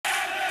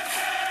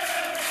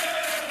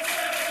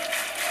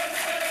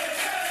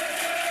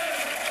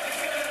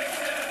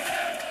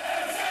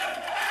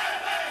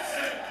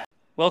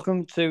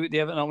Welcome to the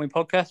Everton Army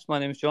podcast. My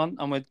name is John.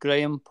 I'm with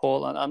Grahame,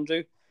 Paul, and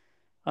Andrew,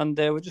 and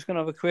we're just going to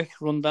have a quick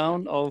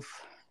rundown of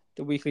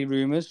the weekly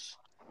rumours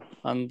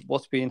and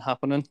what's been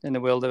happening in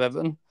the world of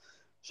Everton.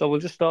 So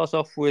we'll just start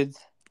off with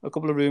a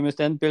couple of rumours.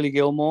 Then Billy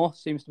Gilmour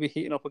seems to be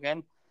heating up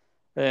again.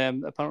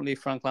 Apparently,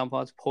 Frank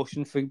Lampard's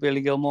pushing for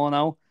Billy Gilmour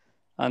now,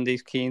 and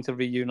he's keen to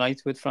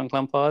reunite with Frank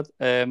Lampard.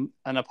 And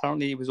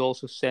apparently, he was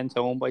also sent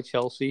home by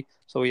Chelsea,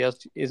 so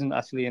isn't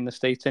actually in the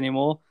States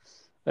anymore.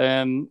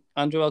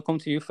 Andrew, I'll come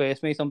to you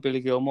first, mate. On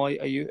Billy Gilmour,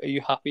 are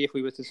you happy if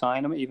we were to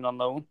sign him, even on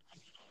loan?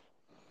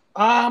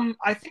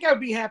 I think I would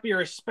be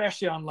happier,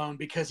 especially on loan,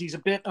 because he's a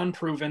bit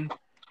unproven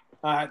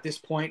at this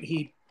point.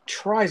 He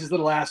tries his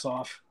little ass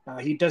off.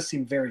 He does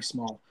seem very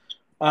small,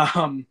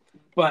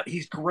 but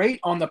he's great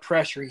on the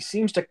pressure. He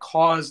seems to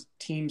cause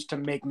teams to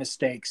make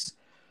mistakes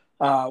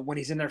when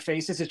he's in their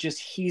faces. It's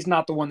just he's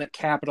not the one that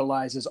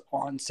capitalizes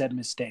on said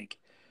mistake.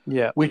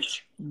 Yeah,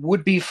 which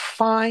would be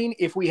fine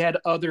if we had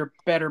other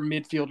better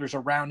midfielders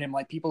around him,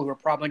 like people who are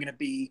probably going to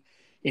be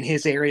in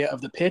his area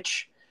of the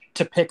pitch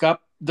to pick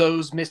up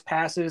those missed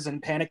passes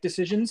and panic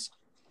decisions.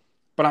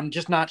 But I'm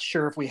just not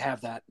sure if we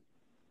have that.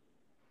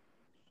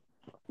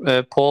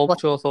 Paul,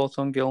 what's your thoughts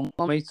on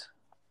Gilmour, mate?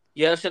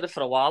 Yeah, I've said it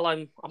for a while.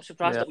 I'm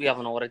surprised that we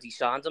haven't already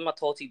signed him. I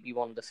thought he'd be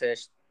one of the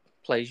first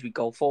players we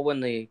go for when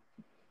the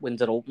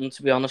window opened,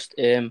 to be honest.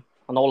 I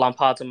know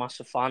Lampard's a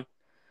massive fan.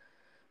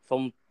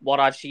 From what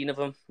I've seen of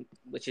him,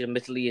 which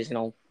admittedly is,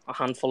 a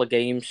handful of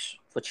games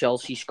for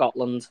Chelsea,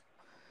 Scotland,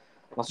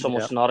 not so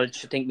much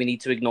Norwich. I think we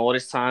need to ignore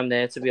his time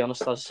there, to be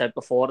honest. As I said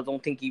before, I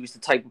don't think he was the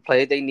type of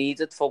player they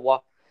needed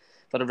for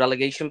the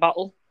relegation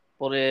battle.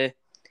 But he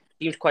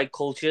seems quite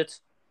cultured.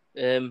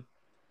 I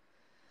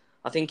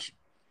think,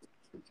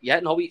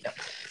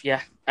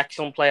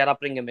 excellent player. I'll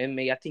bring him in,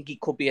 mate. I think he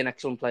could be an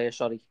excellent player,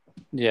 sorry.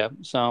 Yeah,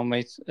 sound,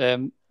 mate.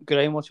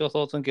 Grahame, what's your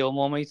thoughts on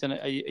Gilmour, mate? And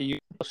are you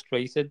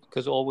frustrated?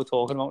 Because all we're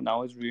talking about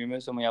now is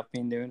rumours, and we have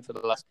been doing for the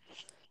last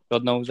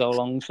God knows how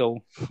long.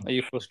 So are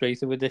you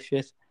frustrated with this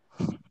shit?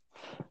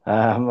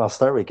 I'll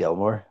start with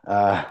Gilmour.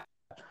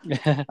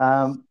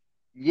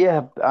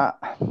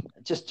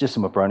 Just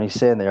what Bernie's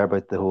saying there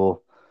about the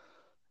whole,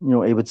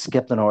 he would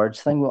skip the Norwich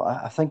thing. Well,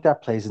 I think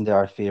that plays into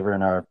our favour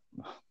in our,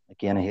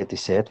 again, I hate to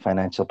say it,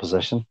 financial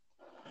position.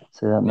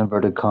 Say that in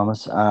inverted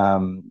commas.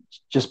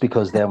 Just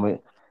because then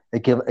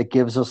it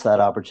gives us that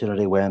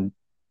opportunity when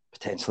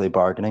potentially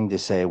bargaining to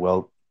say,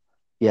 well,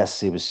 yes,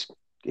 he was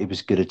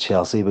good at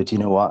Chelsea, but you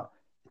know what?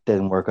 It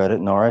didn't work out at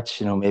Norwich.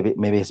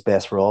 Maybe it's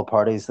best for all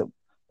parties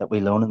that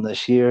we loan him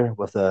this year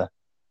with a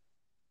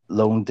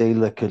loan deal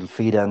that could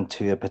feed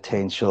into a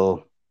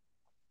potential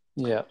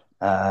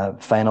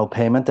final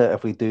payment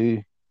if we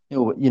do,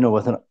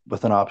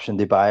 with an option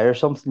to buy or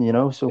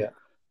something, so. Yeah.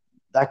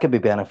 That could be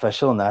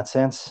beneficial in that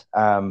sense.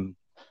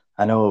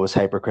 I know it was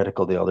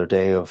hypercritical the other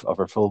day of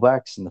our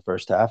fullbacks in the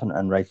first half,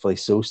 and rightfully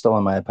so, still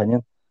in my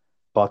opinion.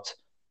 But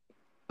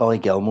Billy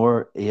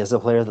Gilmour, he is a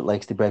player that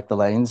likes to break the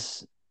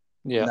lines.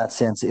 Yeah. In that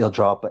sense, he'll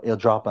drop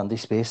into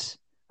space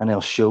and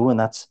he'll show, and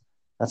that's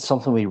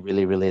something we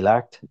really, really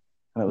lacked.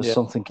 And it was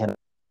something kind of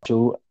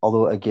show.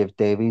 Although I give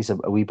Davies a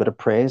wee bit of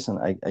praise,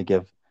 and I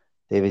give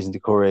Davies and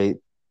Doucouré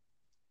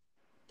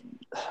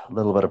a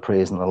little bit of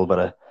praise and a little bit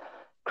of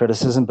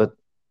criticism, but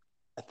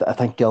I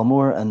think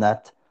Gilmour, and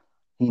that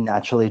he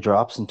naturally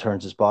drops and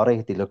turns his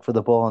body to look for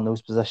the ball in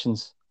those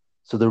positions.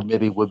 So there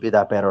maybe would be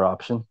that better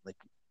option.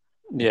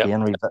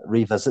 Again,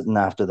 revisiting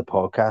after the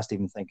podcast,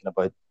 even thinking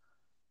about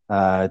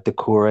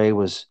Doucouré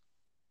was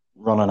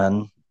running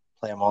in,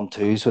 playing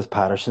 1-2s with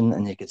Patterson,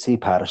 and you could see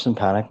Patterson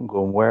panicking,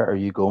 going, "Where are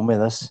you going with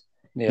this?"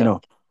 Yeah.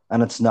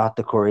 And it's not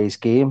Doucouré's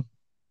game,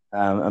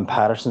 and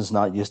Patterson's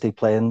not used to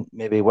playing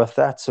maybe with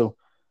that. So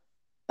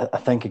I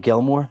think of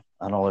Gilmour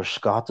and Oliver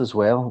Scott as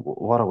well.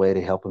 What a way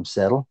to help him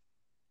settle.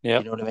 Yeah,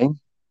 you know what I mean.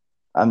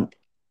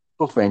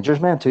 Both Rangers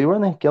men too,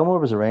 weren't they? Gilmour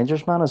was a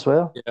Rangers man as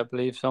well. Yeah, I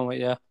believe so.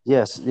 Yeah.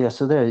 Yes. Yeah.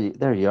 So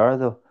there you are.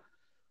 They'll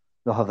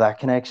have that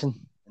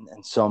connection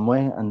in some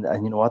way, and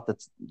you know what?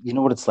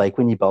 What it's like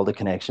when you build a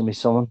connection with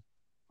someone.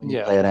 When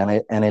you play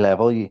at any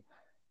level, you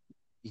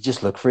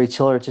just look for each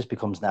other. It just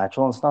becomes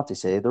natural. And it's not to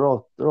say they're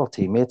all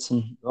teammates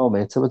and they're all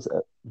mates of it,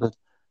 but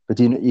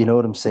you know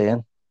what I'm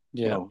saying.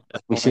 Yeah.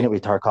 We've seen it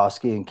with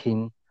Tarkowski and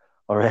Keane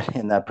already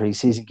in that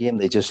preseason game.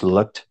 They just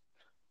looked,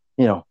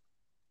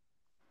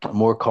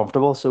 more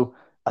comfortable. So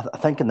I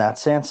think in that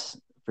sense,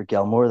 for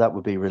Gilmour, that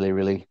would be really,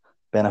 really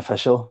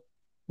beneficial.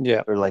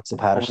 Yeah, for like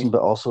Patterson,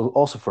 but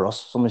also for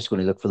us, somebody's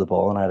going to look for the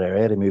ball in that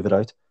area to move it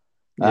out.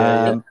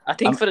 Yeah, I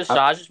think for his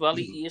size as well,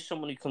 he is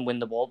someone who can win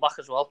the ball back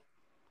as well.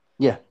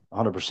 Yeah,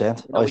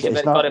 100%.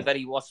 He's got a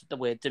very, what's the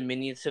word,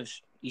 diminutive.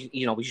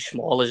 He's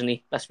small, isn't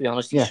he? Let's be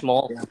honest, he's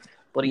small. Yeah.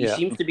 But he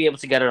seems to be able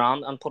to get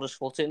around and put his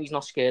foot in. He's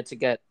not scared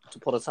to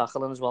put a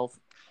tackle in as well.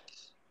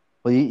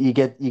 Well, you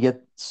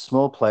get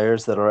small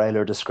players that are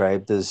either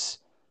described as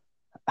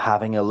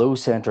having a low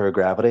centre of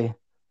gravity,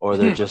 or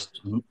they're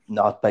just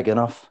not big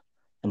enough.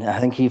 And I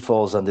think he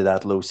falls under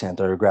that low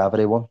centre of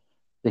gravity one,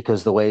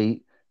 because the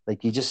way,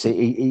 like you just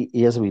see,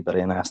 he has a wee bit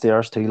of nasty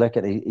arse too. Like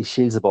he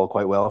shields the ball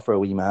quite well for a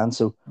wee man.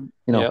 So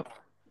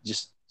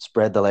just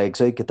spread the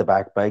legs out, get the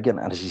back big, and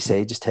as you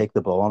say, just take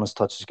the ball on. His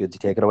touch is good to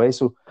take it away.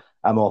 So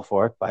I'm all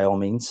for it by all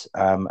means.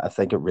 I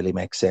think it really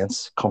makes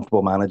sense.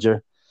 Comfortable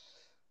manager,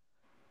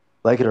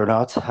 like it or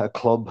not, a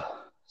club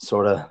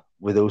sort of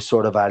with those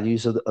sort of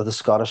values of the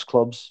Scottish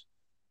clubs.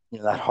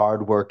 That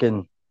hard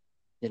working,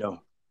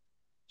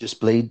 just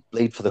bleed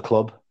for the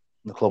club.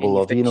 And the club In will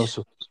your love you. face.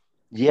 So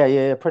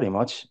yeah, pretty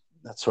much.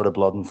 That sort of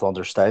blood and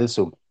thunder style.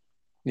 So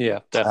Yeah,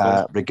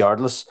 definitely.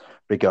 regardless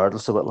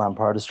of what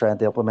Lampard is trying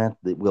to implement,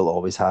 we'll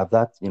always have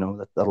that.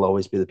 That'll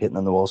always be the painting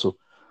on the wall. So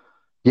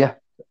yeah,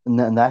 in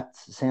that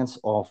sense,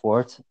 all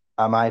for it.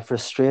 Am I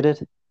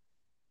frustrated?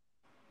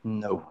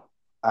 No.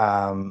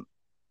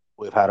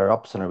 We've had our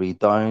ups and our wee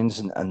downs,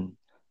 and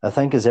I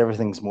think as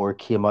everything's more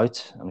came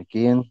out, and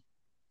again,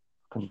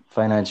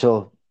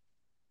 financial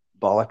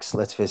bollocks.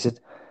 Let's face it,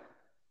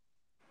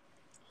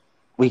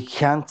 we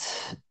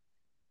can't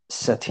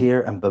sit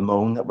here and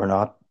bemoan that we're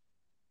not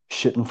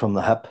shooting from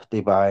the hip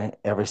to buy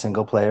every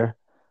single player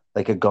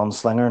like a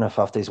gunslinger in a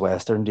 50s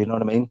Western. Do you know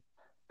what I mean?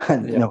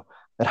 And, Yeah.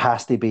 it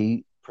has to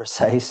be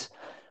precise.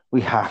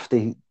 We have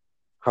to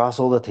cross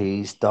all the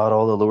T's, dot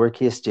all the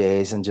lowercase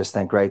J's, and just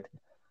think, right,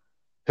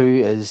 who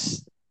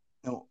is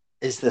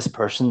this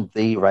person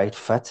the right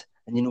fit?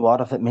 And you know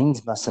what? If it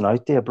means missing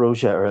out to a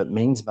Broja, or it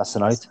means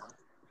missing out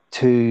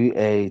to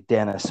a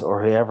Dennis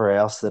or whoever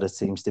else that it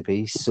seems to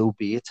be, so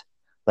be it.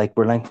 Like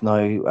we're linked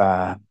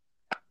now,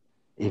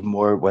 even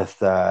more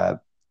with uh,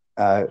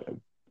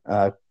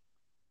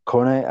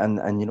 Cornet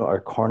and or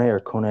Cornet or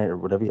Cornet or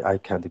whatever, I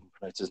can't even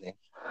pronounce his name,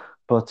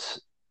 but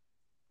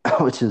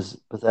which is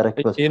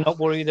pathetic. But you're not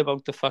worried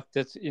about the fact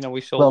that we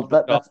well, sold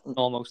that's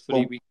almost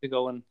 3 weeks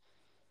ago and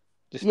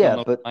there's still yeah,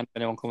 no but sign of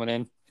anyone coming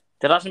in.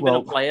 There hasn't been a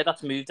well, player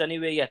that's moved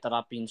anywhere yet that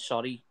I've been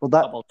sorry well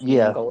that about seeing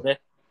yeah, go there.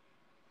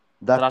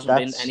 There hasn't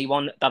been that's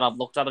anyone that I've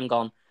looked at and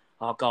gone,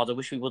 oh God, I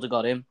wish we would have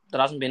got him.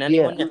 There hasn't been yeah.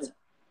 anyone yet.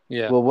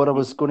 Yeah. Well, what I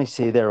was going to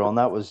say there on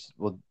that was,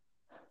 well,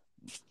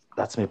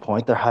 that's my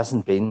point. There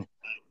hasn't been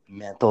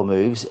mental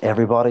moves.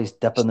 Everybody's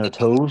dipping their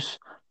toes,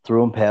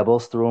 throwing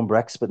pebbles, throwing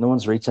bricks, but no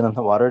one's reaching in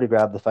the water to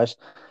grab the fish.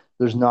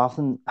 There's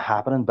nothing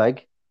happening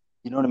big.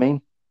 You know what I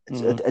mean?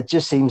 It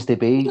just seems to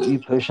be you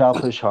push, I'll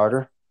push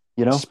harder.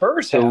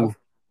 Spurs So have.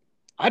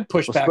 I'd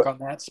push back on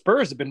that.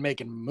 Spurs have been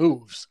making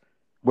moves.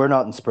 we're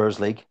not in Spurs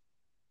league.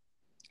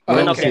 We're We're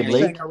in the not same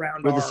getting league.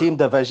 We're the same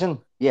division.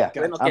 Yeah,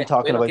 We're not I'm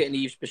talking about getting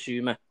Yves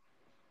Bissouma.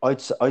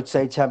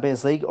 outside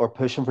Champions League or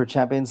pushing for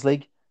Champions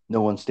League.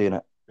 No one's doing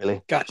it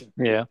really. Gotcha.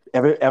 Yeah.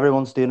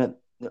 Everyone's doing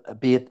it,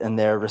 be it in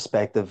their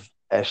respective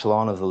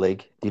echelon of the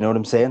league. Do you know what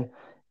I'm saying?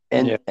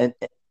 And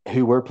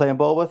who we're playing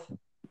ball with,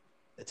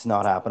 it's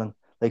not happening.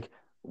 Like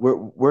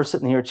we're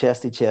sitting here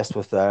chest to chest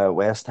with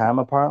West Ham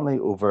apparently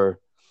over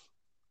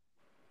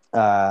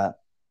Broja,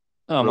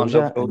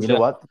 and you know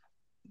what?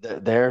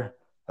 They're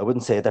I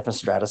wouldn't say a different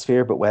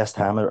stratosphere, but West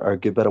Ham are a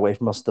good bit away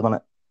from us at the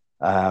minute.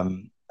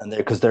 And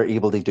they're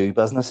able to do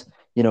business,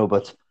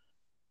 But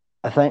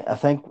I think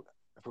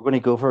if we're going to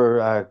go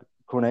for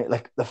Cornet,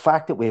 like the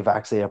fact that we've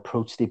actually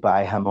approached to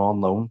buy him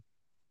on loan,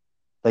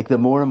 like the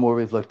more and more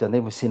we've looked at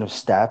him, we've seen his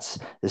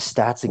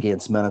stats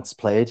against minutes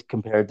played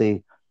compared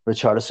to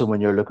Richarlison. When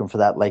you're looking for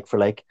that like for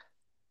like,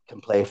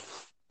 can play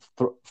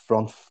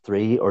front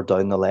three or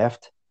down the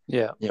left.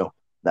 Yeah,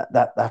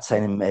 that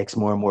signing makes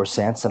more and more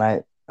sense. And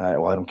I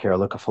don't care. I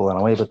look at full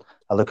anyway, but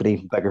I look at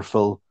even bigger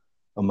full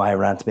on my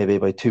rant maybe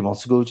about 2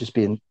 months ago, just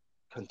being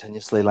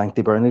continuously linked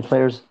to Burnley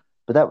players.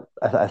 But that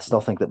I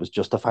still think that was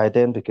justified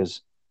then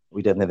because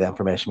we didn't have the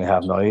information we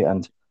have now,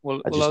 and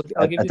I'll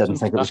I give you didn't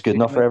think it was good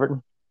enough for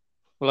Everton.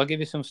 Well, I'll give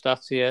you some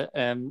stats here.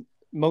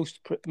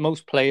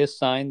 Most players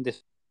signed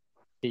this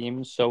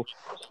team. So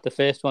the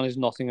first one is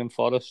Nottingham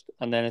Forest,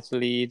 and then it's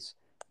Leeds,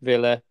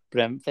 Villa,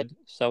 Brentford,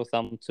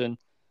 Southampton,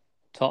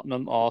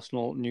 Tottenham,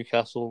 Arsenal,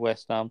 Newcastle,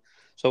 West Ham.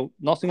 So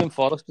Nottingham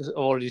Forest has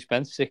already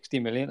spent 60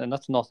 million, and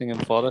that's Nottingham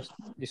Forest.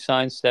 They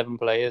signed 7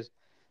 players.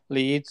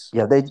 Leeds,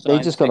 yeah, they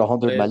just got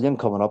 100 players. million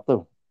coming up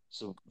though.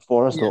 So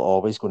Forest are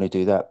always going to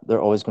do that.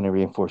 They're always going to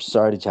reinforce.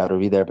 Sorry to chat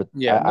over you there, but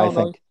I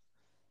think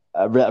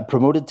a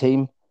promoted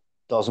team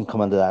doesn't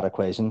come into that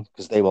equation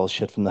because they will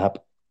shit from the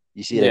hip.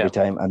 You see it every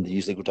time, and they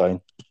usually go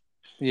down.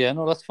 Yeah,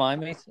 no, that's fine,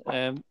 mate.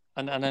 And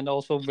then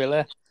also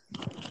Villa,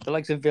 the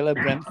likes of Villa,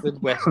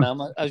 Brentford, West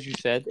Ham. As you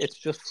said, it's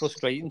just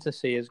frustrating to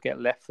see us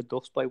get left for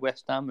dust by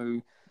West Ham,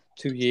 who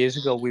 2 years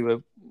ago we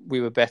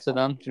were better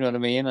than. Do you know what I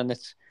mean? And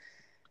it's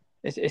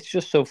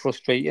just so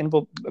frustrating.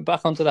 But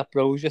back onto that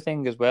Broja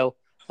thing as well.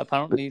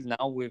 Apparently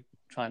now we're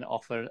trying to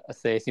offer a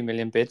 30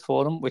 million bid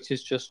for him, which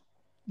is just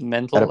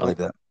mental. I don't believe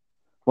that.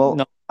 Well,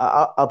 no.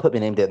 I'll put my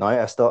name to it now.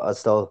 I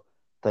still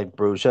think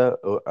Broja,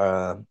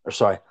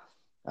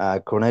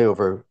 Cornet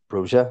over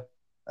Broja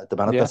at the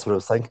minute. That's what I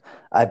was thinking.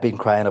 I've been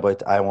crying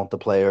about I want 2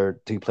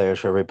 players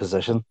for every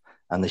position,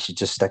 and they should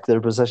just stick to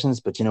their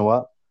positions. But you know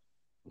what?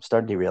 I'm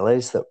starting to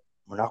realise that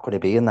we're not going to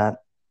be in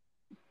that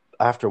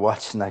after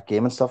watching that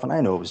game and stuff. And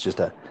I know it was just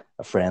a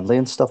friendly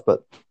and stuff,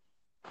 but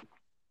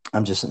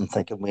I'm just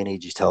thinking we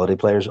need utility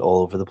players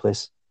all over the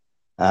place.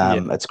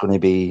 It's going to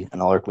be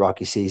another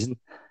rocky season,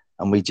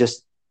 and we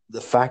just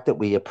the fact that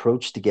we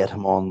approached to get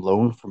him on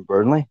loan from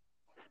Burnley,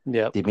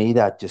 to me,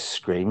 that just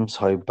screams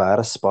how bad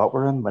a spot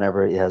we're in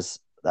whenever he has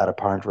that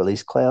apparent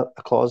release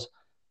clause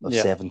of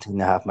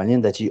 17.5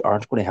 million that you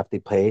aren't going to have to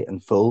pay in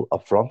full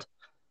up front.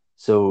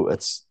 So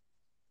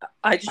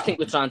I just think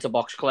we're trying to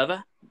box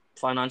clever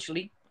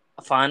financially,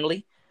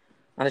 finally.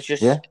 And it's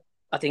just,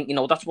 I think,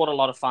 that's what a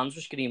lot of fans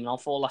were screaming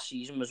out for last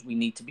season was we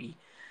need to be,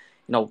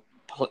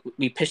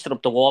 we pissed it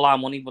up the wall, our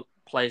money, but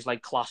players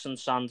like Klassen,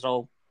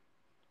 Sandro,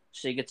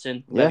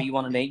 Sigurdsson, whoever you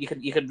want to name,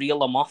 you could reel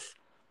them off.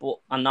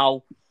 And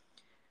now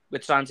we're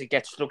trying to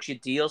get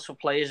structured deals for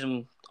players,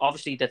 and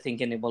obviously they're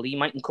thinking, well, he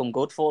mightn't come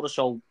good for us,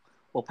 so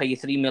we'll pay you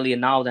 3 million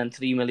now, then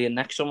 3 million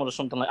next summer or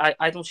something like.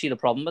 I don't see the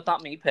problem with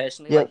that, me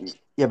personally.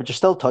 Yeah, but you're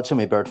still touching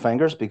me bird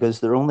fingers because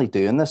they're only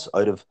doing this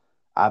out of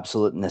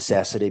absolute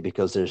necessity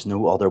because there's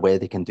no other way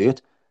they can do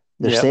it.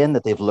 They're saying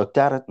that they've looked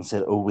at it and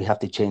said, "Oh, we have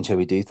to change how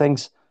we do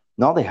things."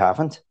 No, they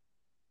haven't.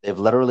 They've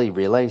literally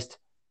realized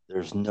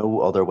there's no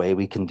other way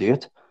we can do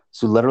it.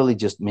 So literally,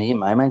 just me and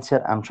my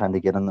mindset, I'm trying to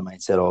get in the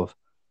mindset of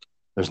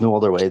there's no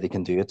other way they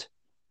can do it.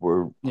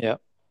 We're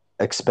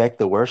expect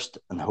the worst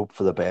and hope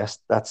for the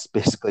best. That's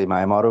basically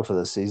my motto for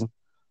this season.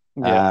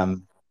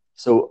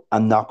 So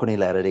I'm not going to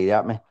let it eat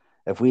at me.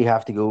 If we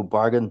have to go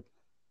bargain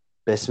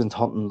basement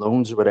hunting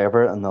loans or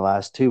whatever in the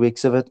last 2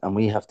 weeks of it, and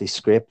we have to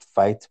scrape,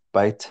 fight,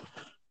 bite,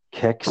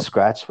 kick,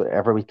 scratch,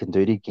 whatever we can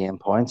do to gain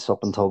points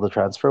up until the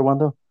transfer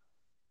window,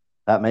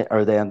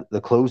 or then the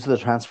close of the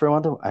transfer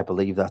window, I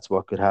believe that's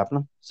what could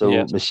happen. So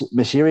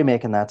Mashiri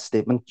making that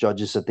statement,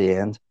 judges at the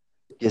end,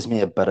 gives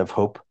me a bit of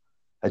hope.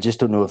 I just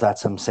don't know if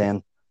that's him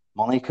saying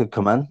money could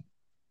come in,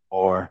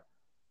 or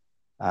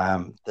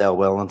Del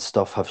Will and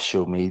stuff have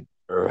showed me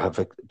or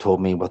have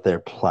told me what they're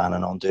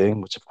planning on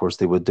doing, which of course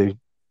they would do.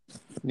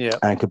 Yeah.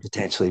 And could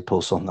potentially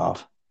pull something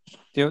off.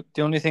 The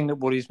only thing that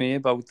worries me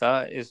about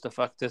that is the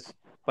fact that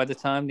by the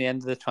time the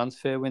end of the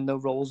transfer window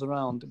rolls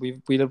around,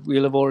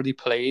 we'll have already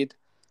played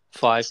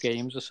 5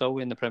 games or so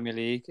in the Premier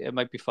League. It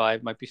might be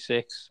 5, might be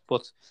 6,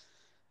 but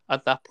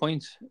at that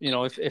point,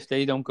 if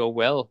they don't go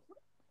well,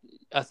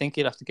 I think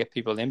you'd have to get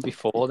people in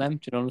before them. Do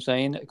you know what I'm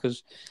saying?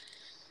 Because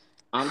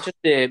I'm just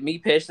me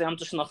personally, I'm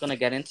just not going to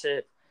get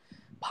into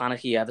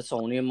panicky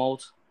Evertonian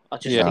mode. I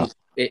just think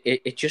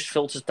it just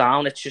filters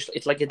down.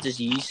 It's like a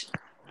disease.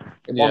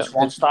 Once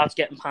one starts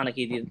getting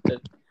panicky,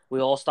 we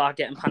all start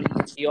getting panicky. You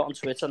can see it on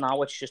Twitter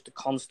now. It's just a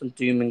constant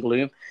doom and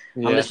gloom.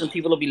 And listen,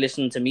 people will be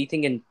listening to me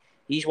thinking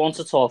he's wants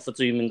to talk for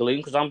doom and gloom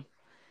because at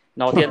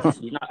the end of the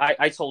season,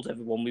 I told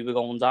everyone we were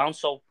going down.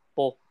 So,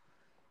 but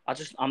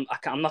I'm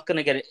not going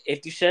to get it.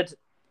 If you said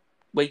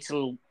wait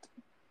till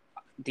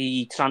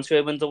the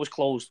transfer window was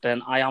closed,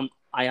 then I am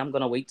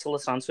going to wait till the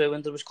transfer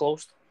window was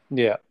closed.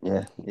 Yeah.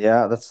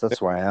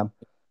 That's where I am.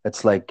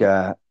 It's like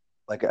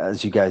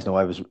as you guys know,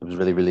 I was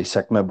really, really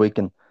sick midweek,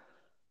 and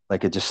I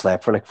just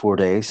slept for 4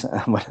 days.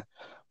 And when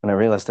I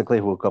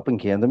realistically woke up and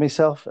came to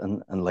myself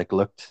and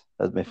looked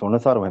at my phone, I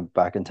thought I went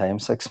back in time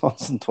 6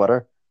 months on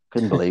Twitter.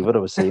 Couldn't believe what I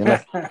was seeing.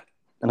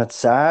 And it's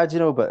sad,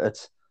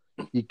 but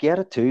you get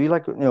it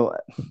too.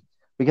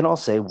 We can all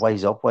say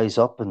wise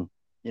up, and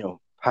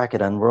pack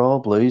it in. We're all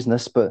blues in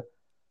this, but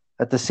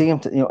at the same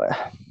time, you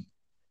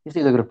have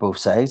to look at it both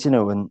sides,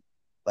 and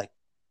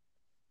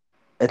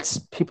it's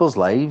people's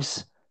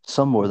lives,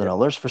 some more than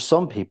others. For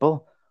some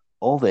people,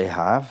 all they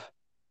have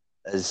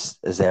is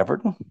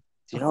Everton.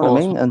 Do you know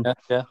what I mean?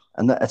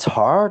 And it's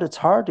hard. It's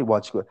hard to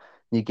watch.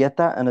 You get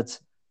that, and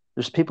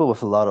there's people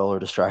with a lot of other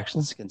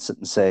distractions can sit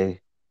and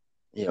say,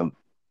 you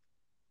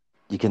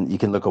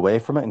can look away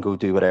from it and go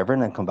do whatever,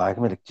 and then come back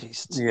and be like,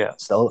 geez,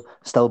 it's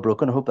still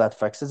broken. I hope that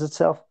fixes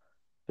itself.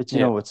 But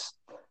it's,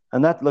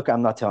 and that, look,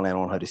 I'm not telling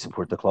anyone how to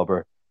support the club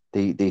or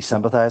they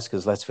sympathise,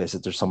 because let's face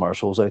it, there's some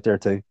arseholes out there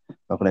too.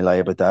 Not going to lie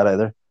about that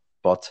either.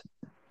 But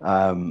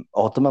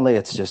ultimately,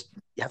 it's just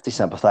you have to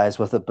sympathise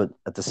with it. But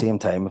at the same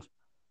time,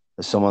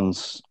 if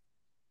someone's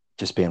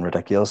just being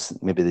ridiculous,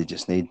 maybe they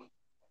just need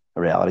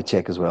a reality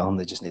check as well, and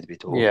they just need to be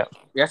told. Yeah,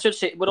 I should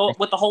say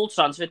with the whole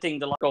transfer thing,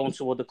 they're going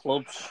to other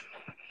clubs.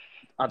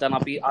 And then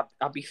I'd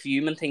be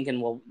fuming, thinking,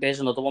 well, there's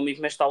another one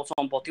we've missed out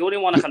on. But the only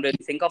one I can really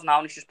think of now,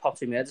 and it's just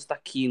popped in my head, is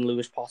that Keane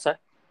Lewis Potter.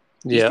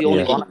 He's the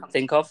only one I can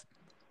think of.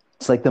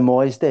 It's like the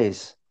Moyes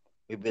days.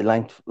 We'd be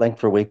linked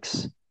for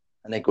weeks,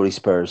 and they go to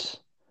Spurs.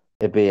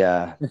 It'd be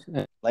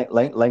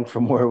linked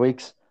for more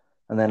weeks,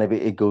 and then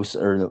it goes,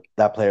 or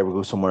that player would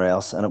go somewhere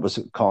else, and it was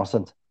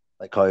constant.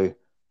 Like how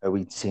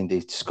we'd seen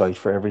the scout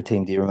for every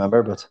team. Do you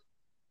remember? But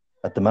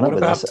at the minute, what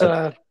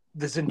about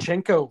the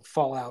Zinchenko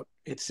fallout?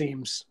 It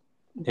seems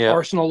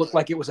Arsenal looked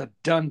like it was a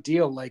done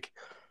deal.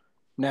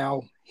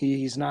 Now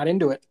he's not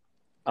into it.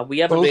 We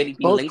haven't really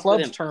been linked with him. Both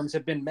clubs' terms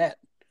have been met.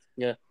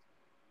 Yeah.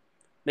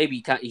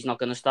 Maybe he's not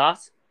going to start.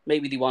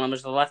 Maybe they want him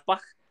as the left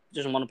back. He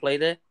doesn't want to play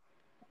there.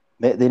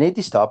 They need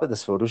to stop at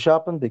this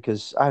photoshopping,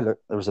 because there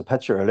was a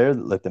picture earlier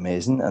that looked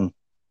amazing, and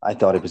I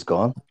thought he was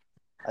gone.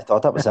 I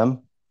thought that was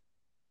him.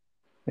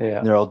 Yeah.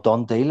 And they're all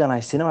done deal, and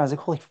I seen him. I was like,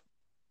 holy fuck,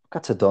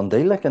 that's a done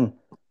deal. And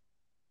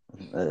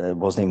it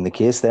wasn't even the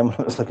case then when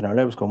I was looking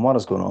earlier. I was going, what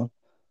is going on?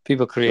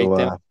 People create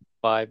them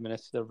 5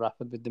 minutes to the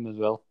rapid with them as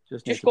well.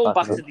 Just going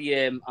back to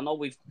the, I know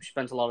we've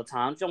spent a lot of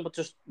time, John, but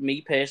just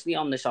me personally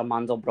on this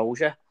Armando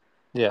Broja.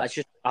 Yeah,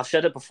 I've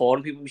said it before,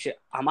 and people say,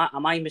 "Am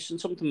I missing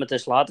something with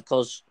this lad?"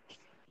 Because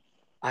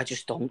I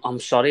just don't.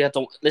 I'm sorry, I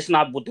don't. Listen,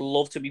 I would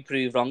love to be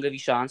proved wrong if he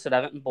signs at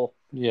Everton, but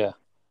yeah.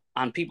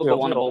 And people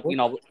go on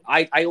about,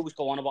 I always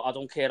go on about I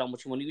don't care how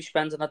much money we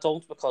spend, and I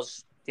don't,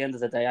 because at the end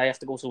of the day I have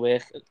to go to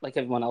work like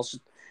everyone else.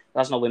 It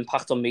has no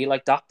impact on me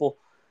like that. But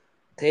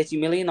 30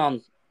 million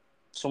on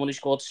someone who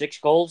scored 6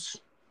 goals,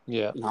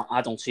 no,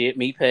 I don't see it.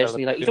 Me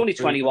personally, like, he's only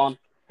 21.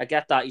 I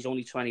get that he's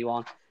only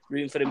 21.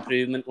 Room for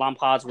improvement.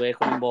 Lampard's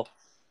working on him, but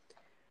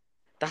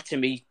that to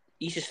me,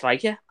 he's a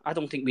striker. I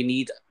don't think we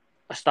need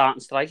a starting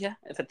striker.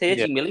 If at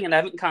 30 million,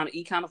 Everton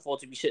he can't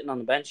afford to be sitting on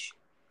the bench.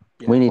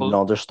 Yeah. We need an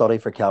understudy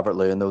for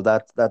Calvert-Lewin, though.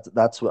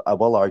 That's what I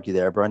will argue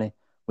there, Bernie.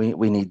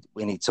 We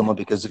need someone,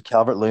 because if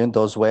Calvert-Lewin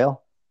does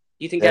well,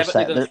 you think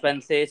Everton are going to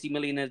spend 30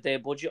 million of their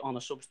budget on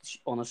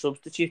a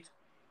substitute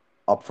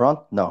up front?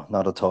 No,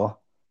 not at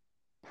all.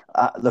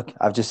 Look,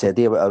 I've just said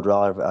to you, I'd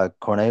rather have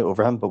Cornet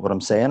over him. But what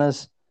I'm saying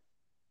is,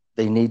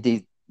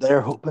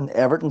 they're hoping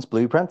Everton's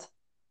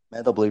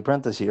mental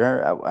blueprint this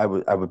year. I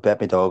would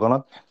bet my dog on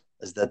it.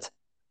 Is that,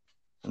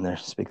 and they're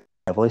speaking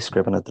heavily,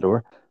 scribbling at the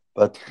door,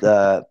 but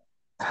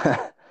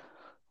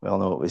we all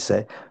know what we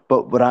say.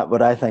 But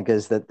what I think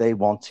is that they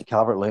want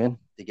Calvert-Lewin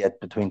to get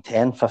between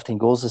 10, 15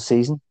 goals this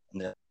season in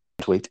the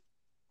tweet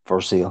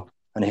for sale.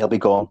 And he'll be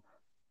gone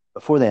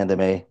before the end of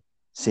May,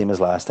 same as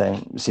last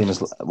time, same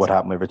as what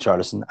happened with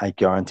Richarlison. I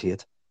guarantee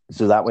it.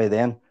 So that way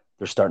then,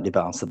 they're starting to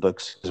balance the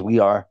books. Because we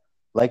are,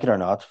 like it or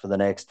not, for the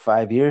next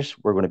 5 years,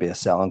 we're going to be a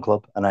selling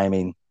club. And I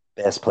mean,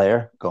 best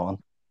player,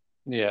 gone.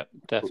 Yeah,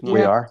 definitely.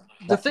 We are.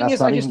 The thing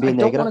is, I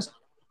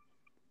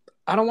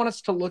don't want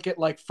us to look at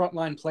like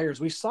frontline players.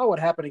 We saw what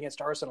happened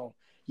against Arsenal.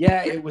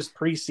 Yeah, it was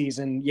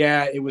preseason.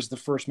 Yeah, it was the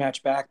first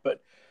match back,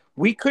 but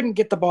we couldn't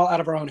get the ball out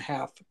of our own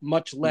half,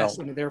 much less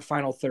into their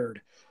final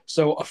third.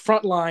 So a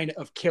front line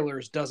of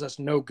killers does us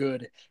no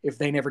good if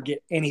they never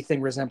get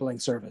anything resembling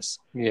service.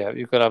 Yeah,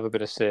 you've got to have a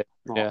bit of say.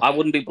 No, I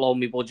wouldn't be blowing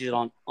my budget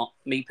on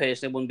me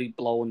personally. Wouldn't be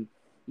blowing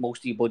most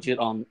of your budget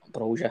on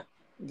Broja.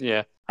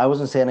 Yeah, I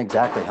wasn't saying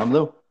exactly him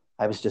though.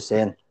 I was just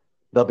saying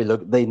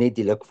they need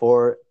to look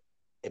for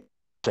a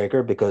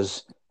striker,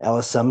 because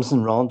Ellis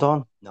Simpson,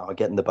 Rondon, no,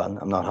 get in the bin.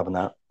 I'm not having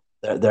that.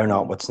 They're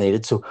not what's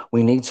needed. So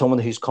we need someone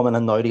who's coming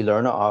in now to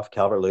learn it off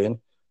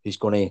Calvert-Lewin, who's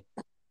going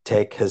to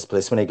take his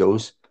place when he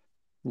goes.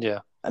 Yeah,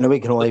 I know we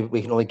can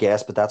only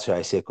guess, but that's how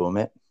I see it going,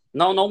 mate.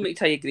 No,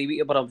 mate, I agree with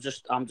you, but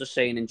I'm just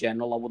saying in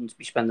general, I wouldn't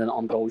be spending it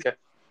on Broja.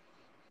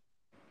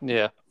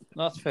 Yeah,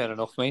 that's fair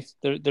enough, mate.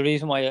 The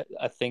reason why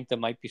I think there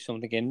might be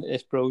something in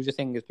this Broja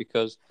thing is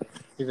because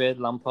we've heard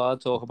Lampard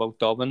talk about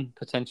Dobbin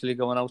potentially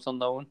going out on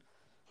loan,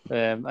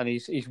 and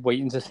he's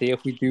waiting to see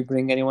if we do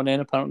bring anyone in.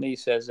 Apparently, he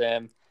says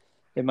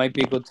it might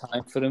be a good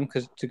time for him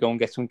to go and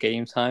get some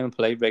game time and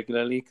play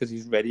regularly, because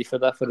he's ready for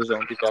that for his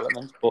own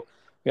development. But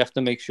we have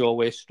to make sure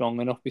we're strong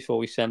enough before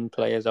we send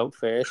players out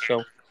first.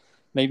 So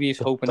maybe he's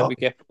hoping that we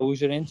get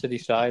Broja in to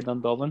decide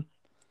on Dobbin.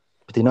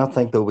 But do you not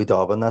think, though, with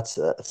Dobbin, that's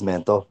it's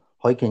mental?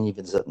 How can you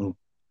even sit and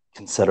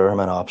consider him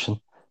an option?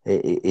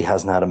 He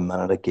hasn't had a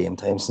minute of game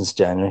time since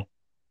January.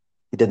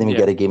 He didn't even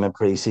get a game in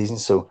pre-season.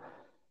 So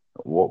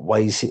why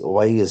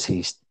is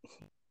he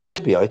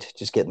to be out,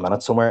 just getting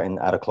minutes somewhere and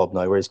at a club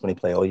now where he's going to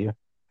play all year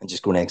and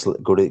just go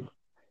to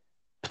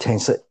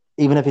potentially,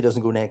 even if he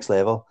doesn't go next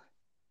level,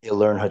 he'll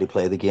learn how to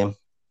play the game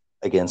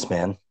against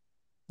men.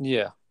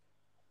 Yeah,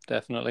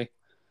 definitely.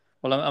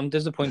 Well, I'm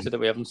disappointed that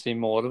we haven't seen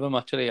more of him,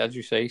 actually, as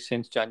you say,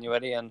 since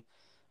January, and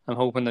I'm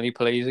hoping that he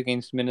plays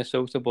against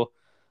Minnesota. But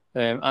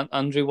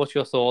Andrew, what's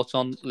your thoughts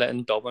on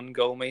letting Dobbin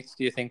go, mate?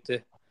 Do you think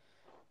that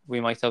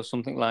we might have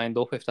something lined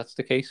up if that's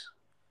the case?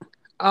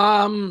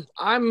 I'm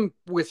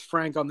with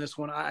Frank on this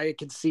one. I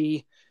can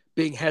see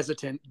being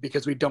hesitant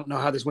because we don't know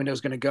how this window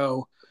is going to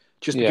go.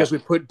 Just because we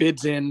put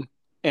bids in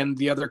and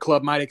the other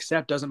club might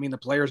accept doesn't mean the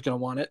player's going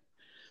to want it.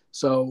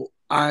 So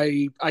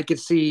I could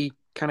see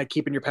kind of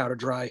keeping your powder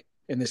dry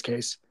in this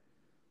case.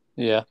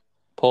 Yeah.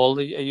 Paul,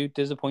 are you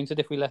disappointed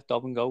if we let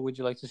Dobbin go? Would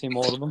you like to see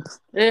more of him?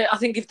 I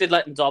think if they'd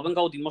let Dobbin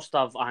go, they must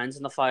have irons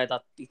in the fire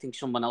that they think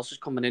someone else is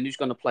coming in who's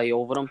going to play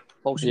over him.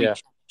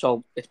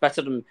 So it's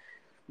better than,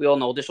 we all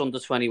know this under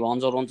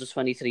 21s or under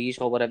 23s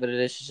or whatever it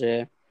is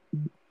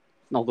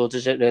no good,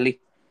 is it really?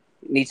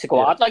 It needs to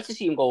go. I'd like to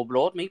see him go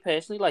abroad, me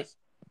personally.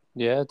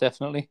 Yeah,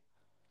 definitely.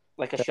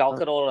 Like a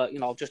Schalke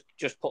or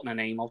just putting a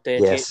name out there.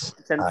 Yes.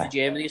 Send to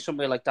Germany or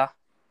somewhere like that.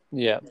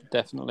 Yeah,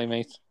 definitely,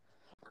 mate.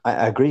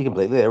 I agree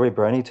completely there with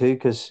Bernie too,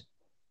 because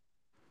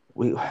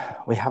we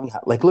haven't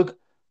had, look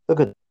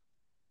at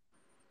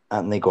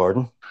Anthony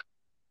Gordon.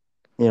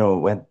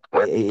 When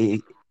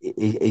he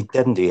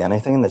didn't do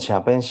anything in the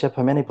Championship.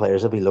 How many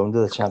players have he loaned to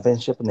the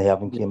Championship and they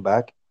haven't came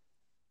back?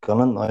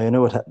 Gunnan, I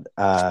know what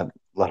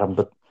let him,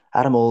 but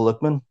Adam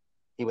Lookman,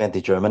 he went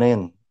to Germany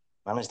and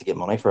managed to get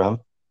money for him.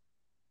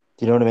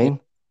 Do you know what I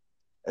mean?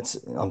 It's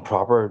on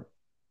proper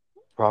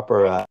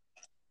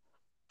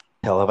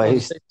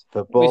televised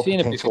football,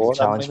 potential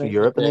challenge for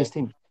Europe in these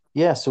teams.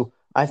 Yeah, so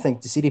I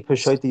think the city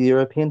push out the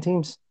European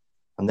teams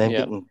and then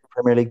getting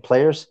Premier League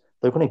players,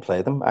 they're going to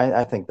play them.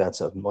 I think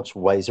that's a much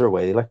wiser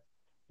way. Like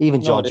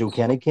even John Joe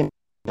Kenny came to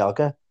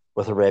Galca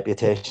with a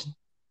reputation.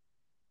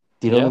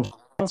 Do you know what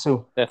I'm saying?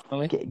 So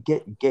definitely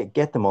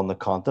get them on the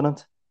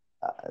continent.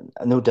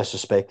 No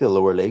disrespect to the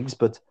lower leagues,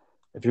 but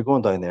if you're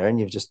going down there and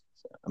you've just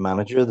a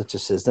manager that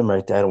just says them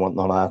right there, I don't want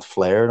none of that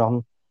flair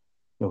on,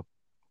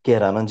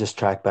 get in and just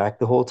track back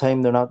the whole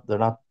time. They're not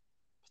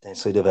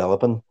potentially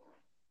developing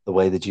the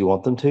way that you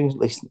want them to, at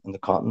least in the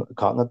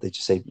continent. They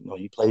just say,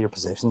 you play your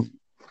position,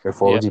 you're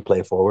forward, you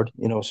play forward,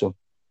 so.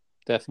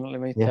 Definitely,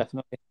 mate,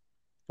 definitely.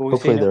 But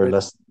hopefully they're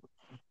listening.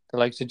 The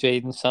likes of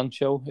Jadon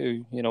Sancho,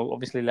 who,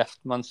 obviously left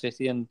Man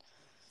City and,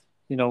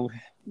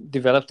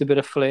 developed a bit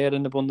of flair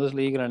in the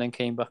Bundesliga and then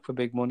came back for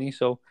big money.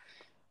 So,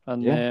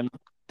 and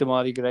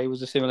Demarai Gray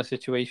was a similar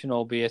situation,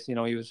 albeit, he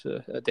was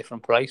a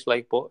different price.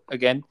 But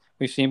again,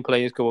 we've seen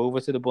players go over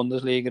to the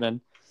Bundesliga,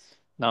 and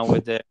now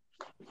with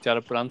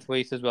Jared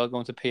Brandtwaite as well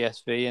going to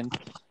PSV, and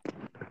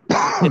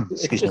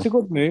it's a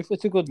good move.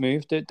 It's a good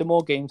move. The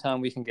more game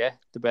time we can get,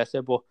 the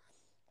better. But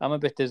I'm a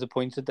bit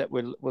disappointed that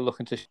we're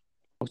looking to.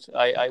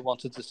 I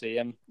wanted to see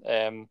him.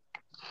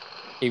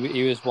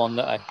 He was one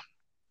that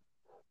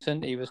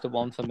he was the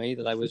one for me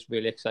that I was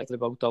really excited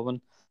about,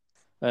 Dobbin.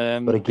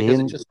 But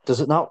again,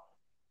 does it not?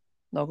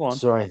 No, go on.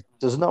 Sorry,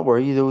 does it not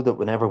worry you though that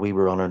whenever we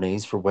were on our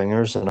knees for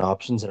wingers and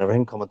options and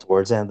everything coming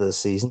towards the end of the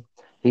season,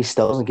 he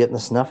still isn't getting a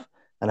sniff?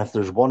 And if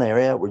there's one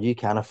area where you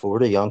can't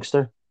afford a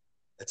youngster,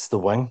 it's the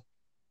wing.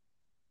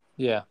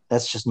 Yeah,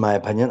 that's just my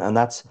opinion, and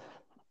that's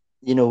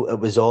it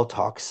was all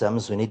talk.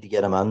 Sims, we need to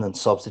get him in and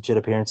substitute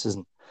appearances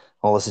and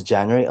all this is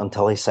January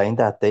until he signed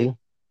that deal.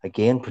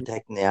 Again,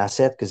 protecting the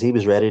asset because he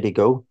was ready to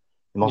go.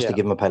 They must have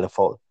given him a pile of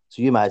fault.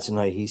 So you imagine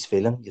how he's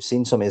feeling. You've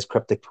seen some of his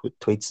cryptic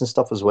tweets and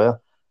stuff as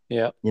well.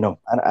 Yeah. I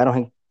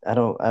don't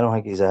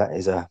think he's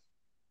a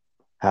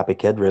happy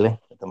kid really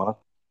at the moment.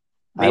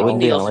 Maybe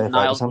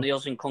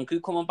Niels and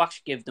Kunku coming back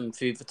should give them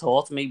food for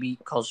thought. Maybe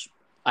because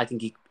I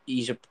think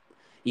he's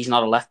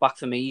not a left back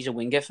for me. He's a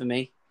winger for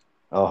me.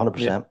 Oh, 100%.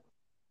 Yeah.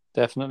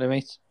 Definitely,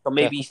 mate. But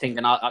maybe he's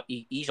thinking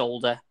he's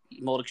older,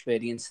 more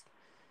experienced.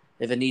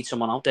 If I need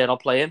someone out there, I'll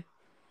play him.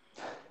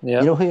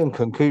 Yeah. You know who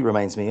Kunku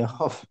reminds me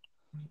of?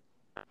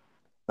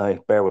 Now,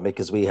 bear with me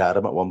because we had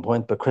him at one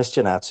point, but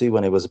Christian Atsu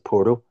when he was at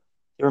Porto.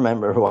 You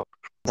remember what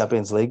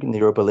Champions League and the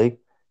Europa League?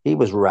 He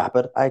was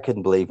rapid. I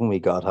couldn't believe when we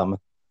got him,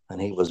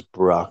 and he was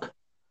Brock.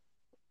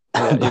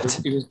 Yeah,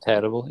 he was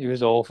terrible. He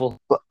was awful.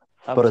 But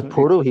at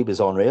Porto, he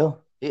was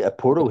unreal. At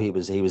Porto, he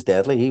was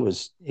deadly. He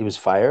was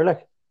fire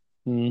like.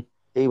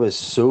 He was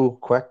so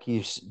quick. He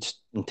was just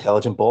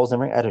intelligent balls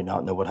and everything. I do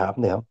not know what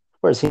happened to him.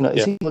 Where is he now?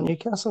 Is he in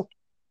Newcastle?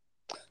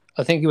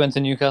 I think he went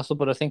to Newcastle,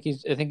 but I think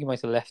he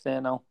might have left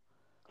there now.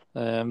 I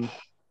don't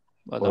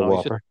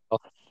know. He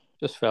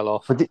just fell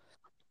off. But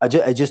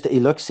he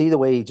looks. See the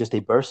way he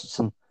bursts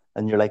and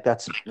you're like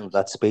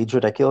that speed's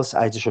ridiculous.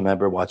 I just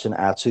remember watching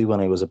Atsu when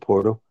he was at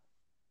Porto.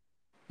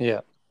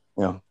 Yeah.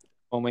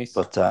 Almost.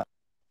 But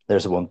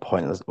there's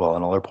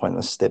another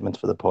pointless statement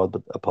for the pod.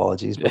 But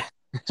apologies. But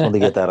just wanted to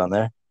get that on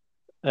there.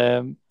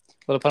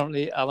 Well,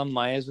 apparently Alan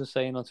Myers was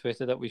saying on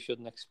Twitter that we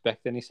shouldn't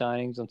expect any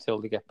signings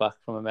until they get back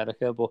from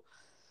America. But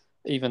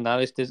even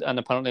that is, and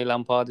apparently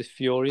Lampard is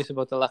furious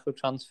about the lack of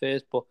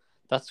transfers. But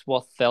that's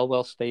what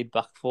Thelwell stayed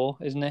back for,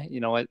 isn't it?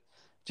 Do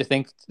you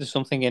think there's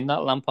something in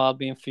that, Lampard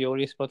being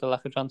furious about the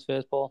lack of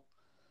transfers, Paul?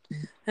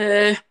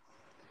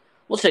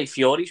 We'll say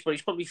furious, but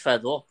he's probably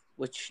fed up,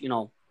 which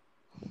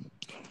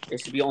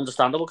is to be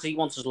understandable because he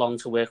wants as long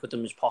to work with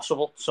them as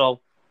possible. So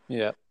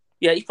yeah,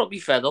 he's probably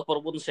fed up, but I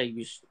wouldn't say he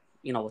was.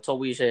 It's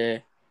always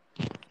hyped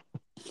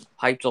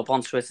up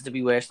on Twitter to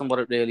be worse than what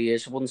it really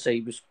is. I wouldn't say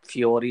he was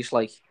furious,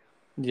 like.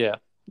 Yeah,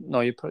 no,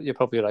 you're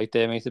probably right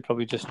there, mate. It's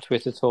probably just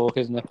Twitter talk,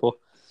 isn't it? But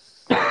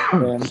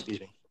excuse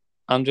me,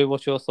 Andrew,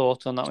 what's your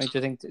thoughts on that, mate?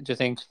 Do you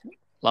think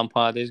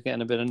Lampard is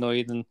getting a bit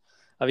annoyed? And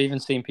I've even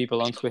seen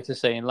people on Twitter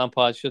saying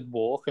Lampard should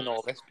walk and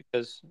all this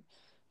because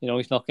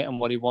he's not getting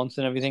what he wants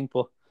and everything.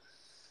 But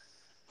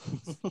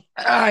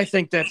I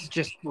think that's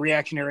just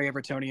reactionary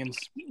Evertonians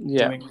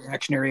doing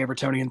reactionary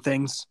Evertonian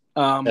things.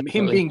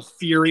 Him being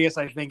furious,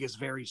 I think, is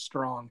very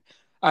strong.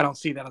 I don't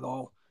see that at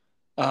all.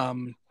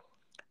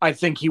 I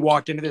think he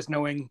walked into this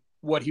knowing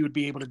what he would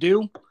be able to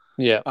do.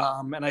 Yeah.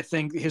 And I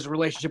think his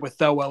relationship with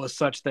Thelwell is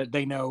such that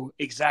they know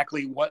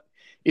exactly what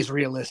is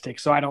realistic.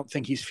 So I don't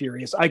think he's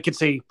furious. I could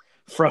say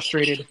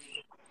frustrated.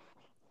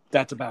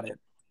 That's about it.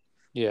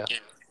 Yeah.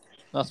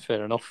 That's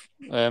fair enough.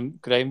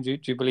 Grahame, do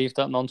you believe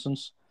that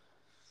nonsense?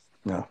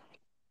 No.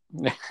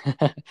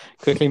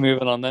 Quickly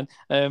moving on then.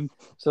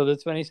 So the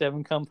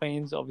 27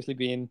 campaign's obviously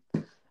being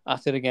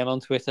at it again on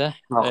Twitter.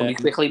 Can we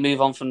quickly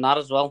move on from that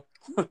as well?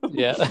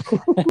 Yeah.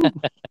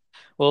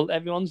 Well,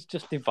 everyone's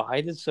just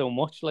divided so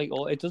much.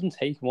 It doesn't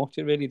take much.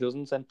 It really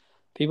doesn't. And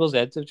people's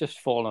heads have just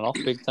fallen off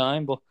big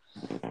time. But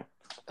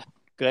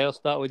Gray, I'll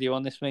start with you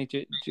on this, mate.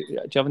 Do you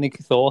have any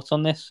thoughts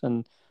on this?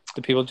 And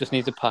do people just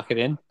need to pack it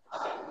in?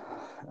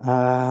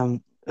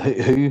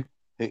 Who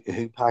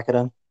pack it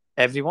in?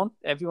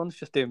 Everyone's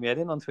just doing me head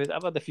in on Twitter.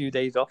 I've had a few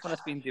days off and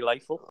it's been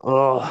delightful.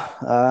 Oh,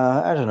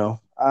 I don't know.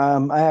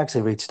 I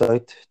actually reached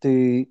out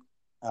to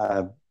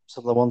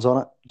some of the ones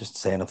on it, just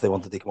saying if they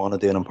wanted to come on and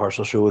do an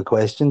impartial show with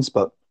questions,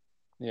 but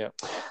Yeah.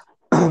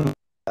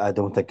 I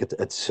don't think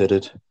it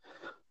suited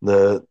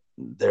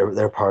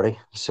their party,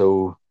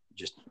 so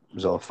just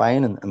was all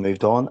fine and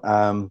moved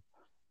on.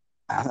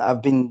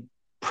 I've been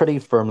pretty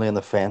firmly on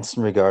the fence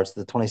in regards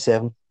to the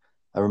 27.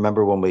 I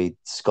remember when we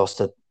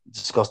discussed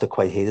it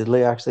quite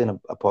heatedly, actually, in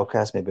a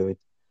podcast maybe about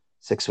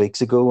 6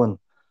 weeks ago, and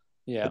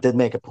I did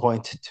make a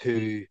point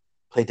to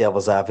play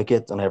devil's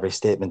advocate on every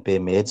statement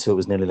being made, so it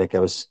was nearly like I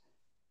was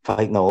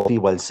fighting all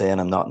while saying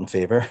I'm not in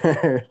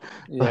favor.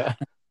 Yeah.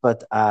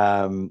 But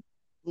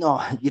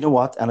no, you know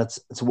what? And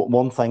it's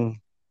one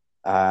thing.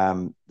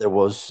 There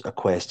was a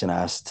question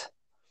asked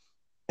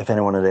if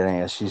anyone had any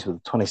issues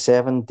with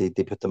 27, they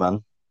put them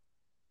in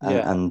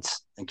and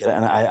get it.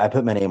 And I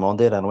put my name on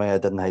it anyway. I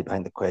didn't hide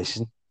behind the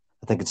question.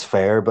 I think it's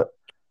fair, but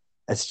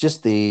it's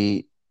just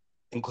the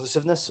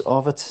inclusiveness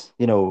of it.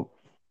 You know,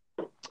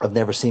 I've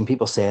never seen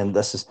people saying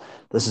this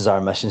is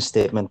our mission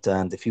statement,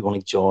 and if you want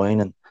to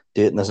join and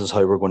do it, and this is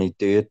how we're going to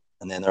do it.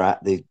 And then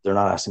they're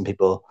not asking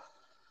people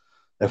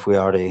if we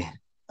already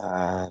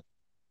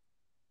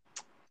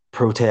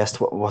protest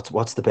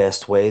what's the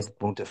best way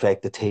that won't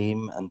affect the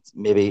team and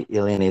maybe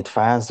alienate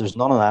fans. There's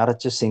none of that. It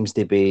just seems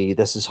to be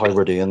this is how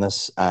we're doing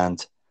this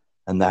and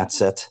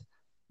that's it.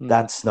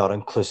 That's not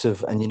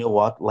inclusive. And you know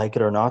what, like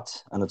it or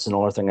not, and it's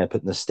another thing I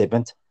put in the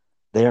statement,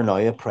 they are now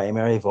a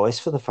primary voice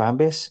for the fan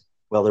base,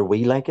 whether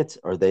we like it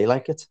or they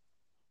like it.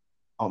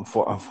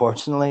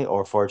 Unfortunately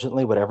or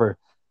fortunately, whatever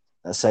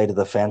side of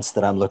the fence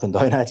that I'm looking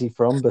down at you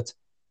from, but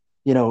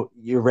you know,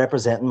 you're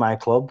representing my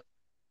club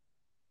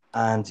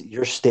and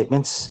your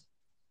statements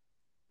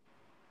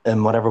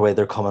in whatever way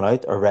they're coming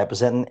out are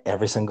representing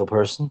every single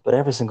person, but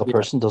every single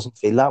person doesn't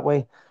feel that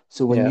way.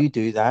 So when you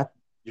do that,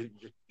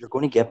 you're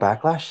going to get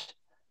backlash.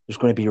 There's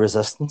going to be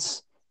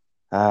resistance.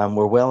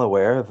 We're well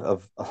aware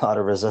of a lot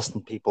of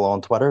resistant people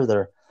on Twitter.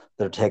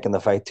 They're taking the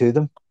fight to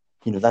them.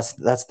 You know,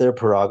 that's their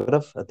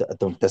prerogative. I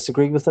don't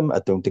disagree with them. I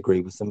don't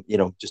agree with them. You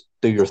know, just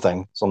do your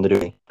thing. Something to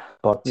do.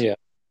 But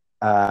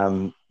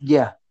I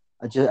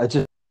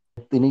just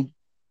they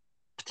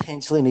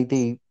potentially need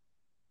to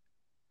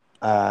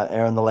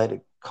err on the light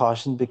of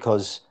caution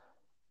because,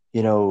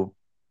 you know,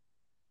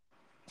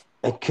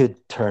 it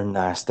could turn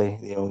nasty.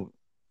 You know,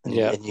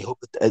 and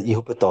you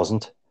hope it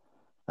doesn't.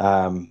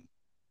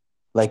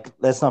 Like,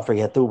 let's not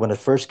forget though, when it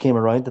first came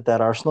around at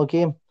that Arsenal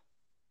game,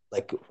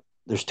 like,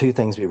 there's two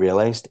things we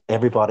realized.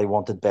 Everybody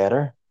wanted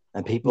better,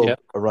 and people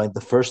around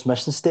the first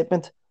mission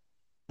statement,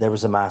 there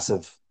was a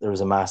massive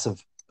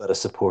bit of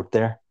support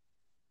there.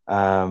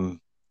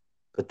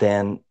 But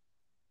then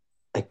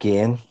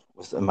again,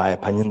 in my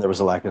opinion, there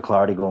was a lack of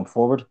clarity going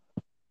forward.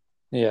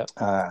 It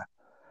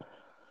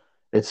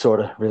sort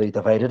of really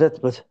divided it.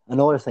 But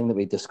another thing that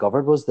we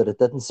discovered was that it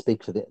didn't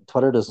speak for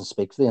Twitter doesn't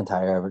speak for the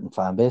entire Everton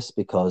fan base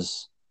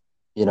because,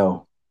 you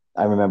know,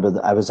 I remember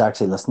that I was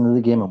actually listening to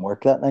the game and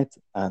work that night,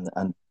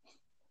 and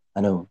I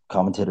know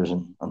commentators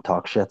and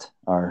talk shit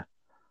are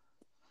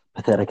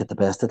pathetic at the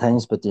best of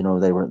times, but you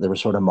know they were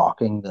sort of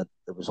mocking that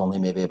there was only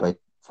maybe about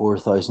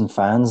 4,000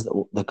 fans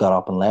that got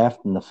up and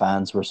left, and the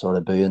fans were sort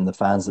of booing the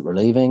fans that were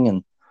leaving,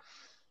 and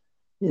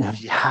you know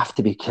you have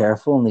to be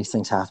careful, and these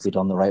things have to be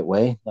done the right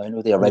way. Now I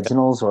know the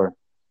originals, or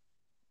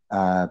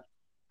I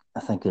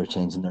think they're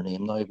changing their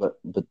name now,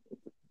 but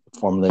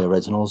formerly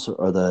originals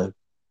or the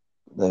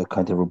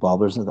County Road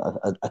Bobblers,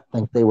 I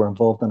think they were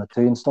involved in it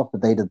too and stuff,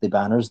 but they did the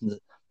banners and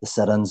the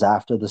sit-ins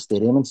after the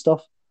stadium and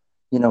stuff,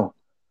 you know.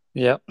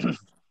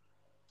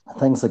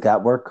 Things like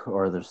that work,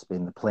 or there's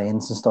been the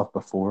planes and stuff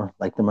before,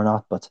 like them or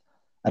not, but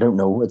I don't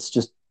know. It's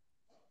just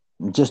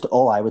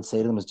all I would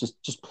say to them is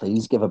just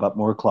please give a bit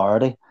more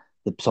clarity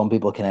that some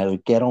people can either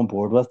get on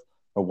board with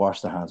or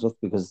wash their hands off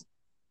because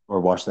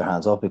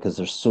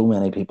there's so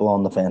many people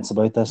on the fence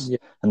about this,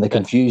 and the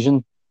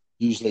confusion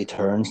usually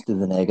turns to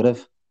the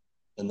negative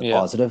than the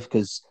positive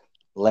because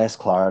less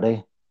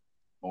clarity,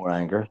 more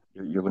anger.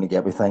 You're going to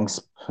get with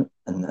things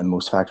in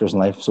most factors in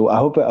life. So I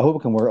hope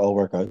it can all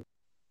work out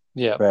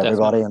for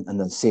everybody in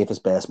the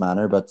safest, best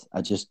manner. But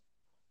I just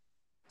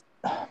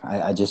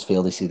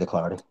fail to see the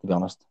clarity, to be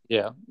honest.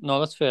 Yeah, no,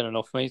 that's fair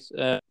enough, mate.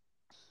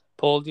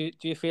 Paul, do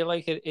you feel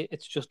like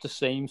it's just the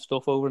same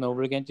stuff over and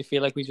over again? Do you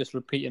feel like we're just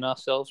repeating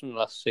ourselves from the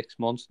last 6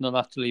 months, not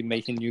actually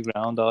making new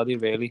ground? Are they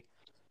really?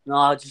 No,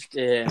 I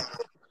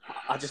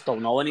just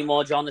don't know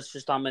anymore, John. It's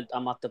just I'm at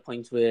the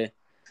point where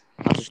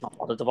I'm just not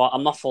bothered about.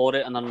 I'm not for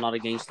it, and I'm not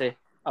against it.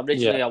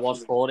 Originally, I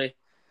was for it.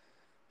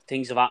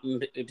 Things have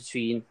happened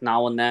between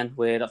now and then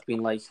where I've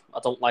been like, I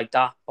don't like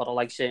that, but I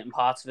like certain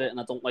parts of it, and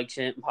I don't like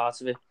certain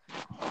parts of it.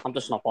 I'm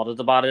just not bothered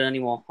about it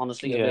anymore.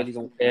 Honestly, I really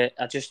don't care.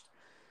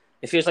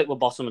 It feels like we're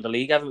bottom of the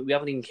league. We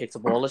haven't even kicked a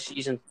ball this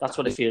season. That's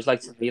what it feels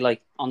like to me.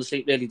 Like, honestly,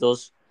 it really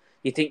does.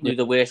 You think we were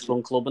the worst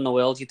run club in the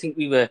world. You think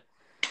we were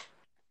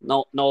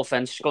no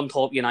offense,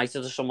 Scunthorpe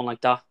United or someone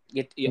like that.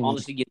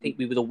 Honestly, you think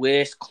we were the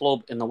worst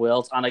club in the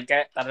world, and I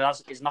get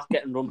that it's not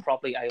getting run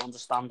properly. I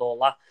understand all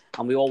that,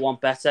 and we all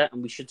want better,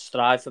 and we should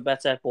strive for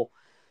better. But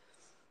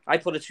I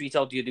put a tweet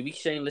out the other week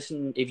saying,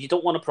 listen, if you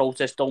don't want to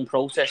protest, don't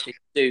protest. If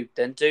you do,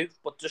 then do,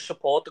 but just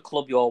support the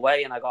club your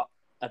way. And I got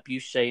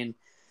abuse saying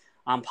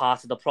I'm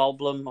part of the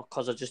problem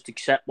because I just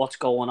accept what's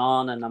going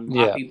on, and I'm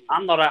happy.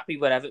 I'm not happy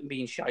with Everton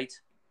being shite.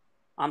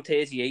 I'm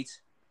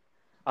 38.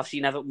 I've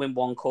seen Everton win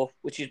one cup,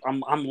 which is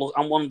I'm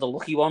one of the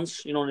lucky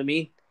ones. You know what I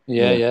mean?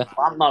 Yeah.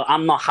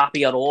 I'm not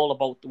happy at all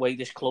about the way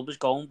this club is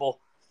going, but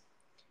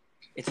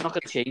it's not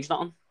going to change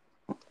nothing.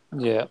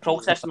 Yeah.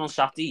 Protesting on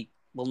Saturday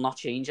will not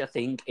change a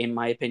thing, in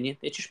my opinion.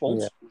 It just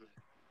won't. Yeah.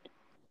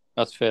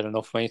 That's fair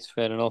enough, mate.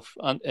 Fair enough.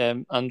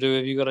 And Andrew,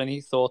 have you got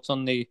any thoughts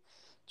on the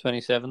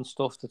 27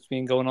 stuff that's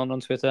been going on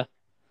Twitter?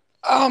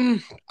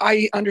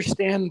 I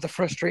understand the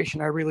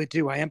frustration. I really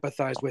do. I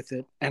empathize with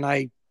it, and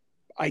I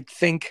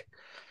think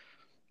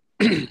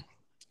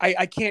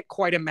I can't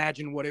quite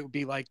imagine what it would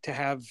be like to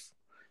have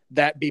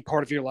that be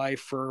part of your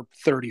life for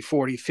 30,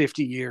 40,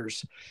 50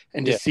 years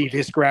and to see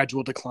this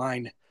gradual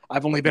decline.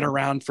 I've only been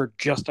around for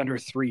just under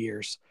 3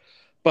 years.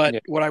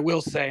 But what I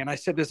will say, and I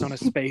said this on a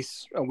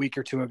space a week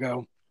or two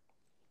ago,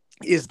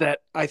 is that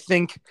I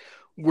think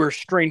we're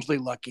strangely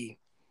lucky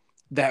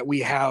that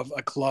we have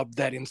a club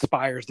that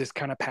inspires this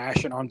kind of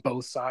passion on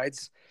both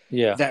sides.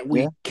 Yeah. That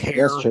we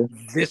care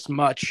this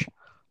much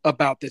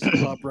about this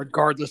club,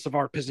 regardless of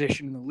our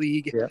position in the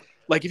league. Yeah.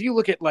 Like if you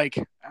look at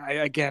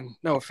again,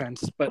 no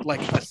offense, but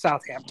like a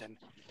Southampton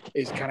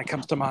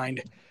comes to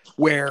mind,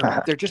 where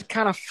they're just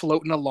kind of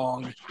floating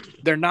along.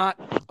 They're not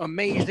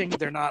amazing.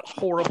 They're not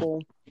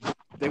horrible.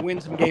 They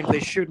win some games they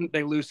shouldn't.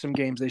 They lose some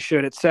games they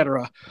should,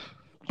 etc.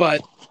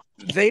 But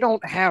they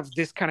don't have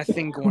this kind of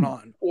thing going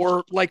on.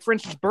 Or like, for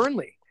instance,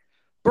 Burnley.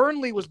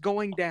 Burnley was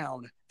going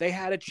down. They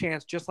had a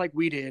chance just like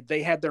we did.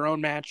 They had their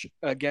own match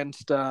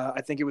against,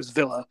 I think it was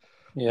Villa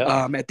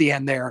at the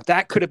end there.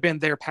 That could have been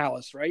their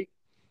Palace, right?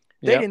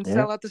 They didn't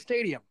sell out the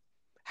stadium.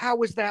 How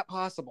was that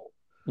possible?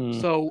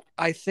 So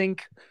I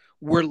think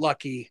we're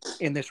lucky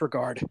in this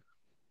regard.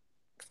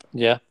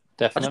 Yeah,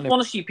 definitely. I just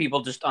want to see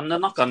people and they're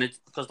not going to,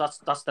 because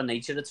that's the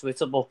nature of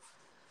Twitter. But,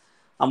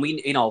 and we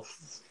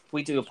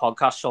do a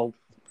podcast, so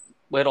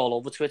we're all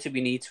over Twitter.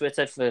 We need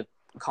Twitter for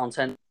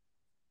content,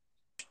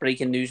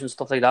 breaking news and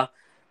stuff like that.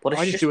 But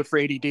I just do it for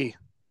ADD.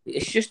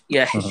 It's just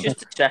it's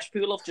just a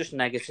cesspool of just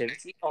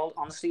negativity.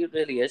 Honestly, it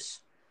really is.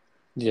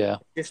 Yeah.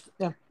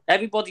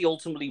 Everybody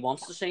ultimately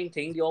wants the same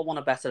thing. They all want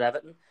a better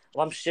Everton.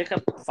 Well, I'm sick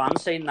of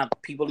fans saying that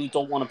people who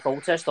don't want to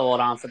protest or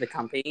aren't for the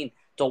campaign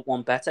don't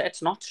want better.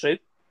 It's not true.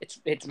 It's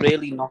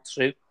really not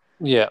true.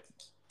 Yeah.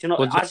 Do you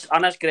know? As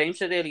Grahame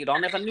said earlier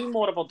on, if I knew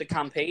more about the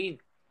campaign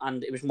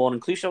and it was more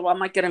inclusive, I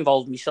might get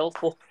involved myself.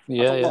 But I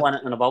don't know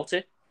anything about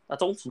it. I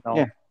don't. No.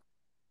 Yeah.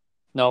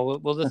 No.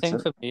 Well, the thing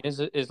for me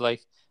is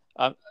like,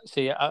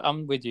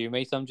 I'm with you,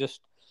 mate. I'm just,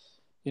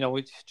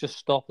 we just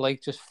stop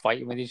just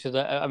fighting with each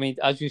other. I mean,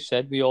 as you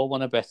said, we all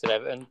want a better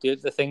Everton.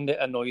 The thing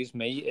that annoys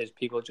me is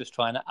people just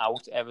trying to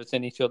out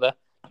Everton each other.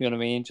 You know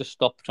what I mean? Just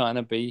stop trying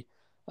to be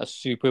a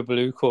super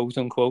blue, quote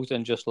unquote,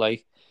 and just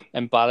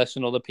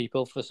embarrassing other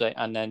people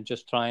and then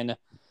just trying to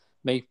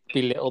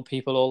belittle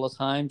people all the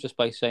time just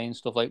by saying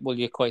stuff like, well,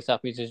 you're quite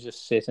happy to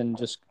just sit and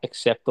just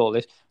accept all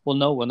this. Well,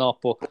 no, we're not.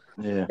 But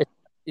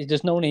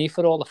there's no need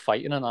for all the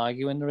fighting and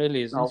arguing, there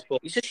really isn't. No.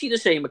 You just see the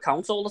same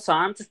accounts all the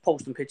time, just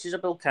posting pictures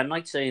of Bill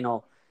Kenwright saying,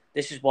 oh,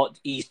 this is what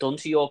he's done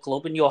to your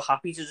club, and you're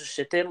happy to just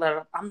sit there and let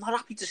it. I'm not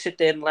happy to sit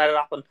there and let it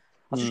happen.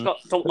 I just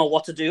don't know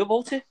what to do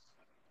about it.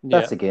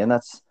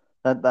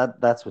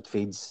 That's what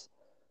feeds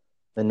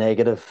the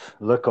negative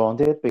look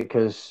onto it,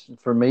 because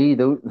for me,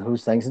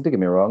 those things, and don't get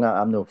me wrong,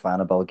 I'm no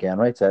fan of Bill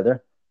Kenwright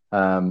either.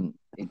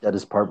 He did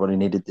his part what he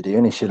needed to do,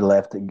 and he should have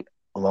left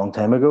a long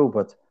time ago.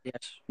 But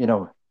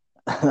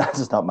that's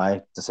just not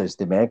my decision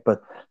to make.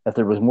 But if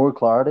there was more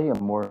clarity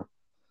and more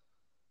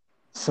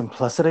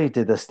simplicity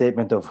to the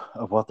statement of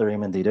what they're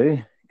aiming to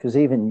do, because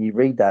even you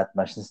read that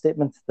mission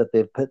statement that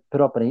they've put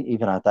up, and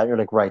even at that, you're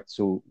like, right,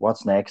 so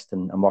what's next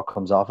and what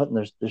comes off it? And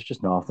there's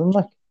just nothing.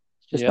 Nothing.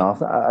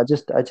 I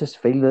just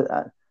feel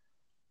that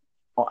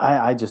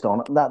I just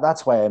don't.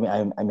 That's why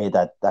I made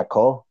that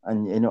call,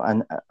 and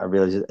and I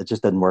realized it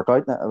just didn't work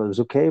out. It was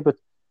okay, but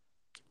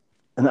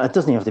it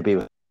doesn't have to be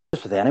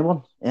just with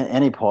anyone.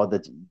 Any pod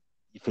that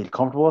you feel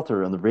comfortable with,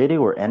 or on the radio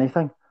or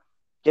anything,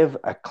 give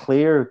a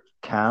clear,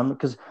 calm,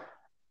 because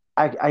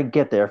I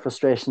get their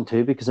frustration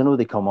too, because I know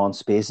they come on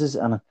spaces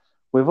and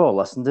we've all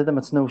listened to them.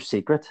 It's no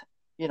secret,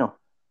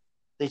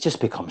 they just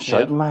become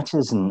shouting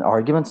matches and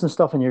arguments and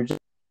stuff, and you're just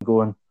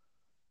going,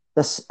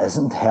 this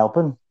isn't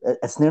helping.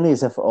 It's nearly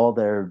as if all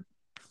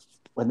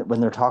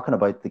when they're talking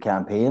about the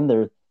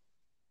campaign,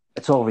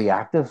 it's all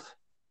reactive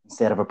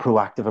instead of a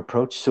proactive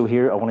approach. So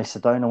here, I want to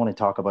sit down, I want to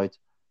talk about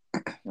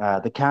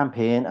the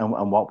campaign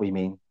and what we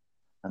mean.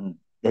 And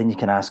then you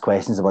can ask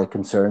questions about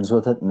concerns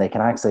with it, and they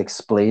can actually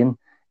explain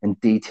in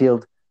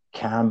detailed,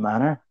 calm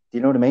manner. Do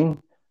you know what I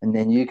mean? And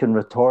then you can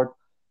retort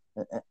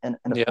in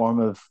a form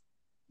of,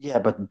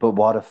 but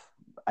what if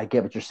I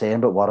get what you're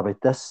saying, but what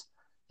about this?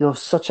 You have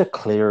such a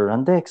clear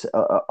index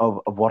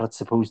of what it's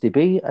supposed to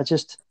be. I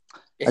just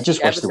It's the wish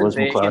there Everton was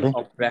more version clarity.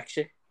 of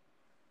Brexit.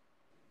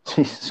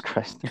 Jesus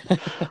Christ.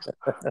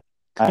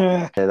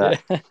 I say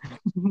that.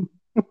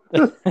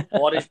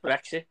 What is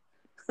Brexit?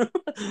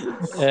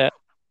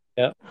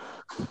 Yeah.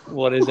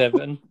 What is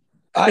Everton?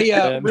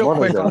 Real What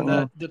quick is on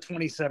Everton? the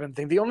 27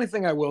 thing. The only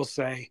thing I will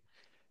say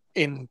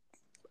in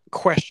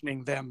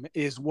questioning them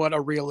is what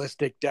a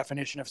realistic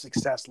definition of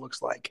success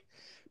looks like.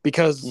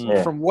 Because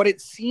from what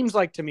it seems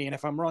like to me, and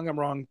if I'm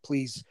wrong,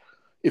 please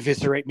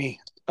eviscerate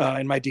me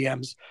in my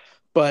DMs.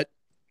 But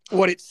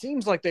what it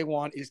seems like they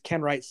want is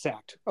Ken Wright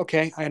sacked.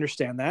 Okay, I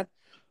understand that.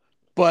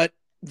 But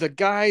the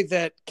guy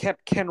that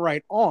kept Ken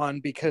Wright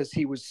on because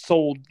he was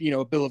sold,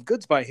 a bill of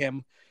goods by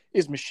him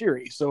is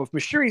Mashiri. So if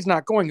Mashiri's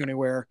not going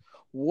anywhere,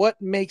 what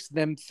makes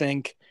them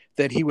think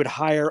that he would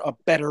hire a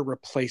better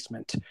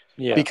replacement?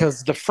 Yeah.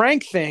 Because the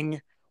Frank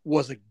thing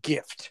was a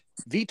gift.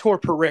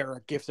 Vitor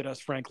Pereira gifted us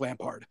Frank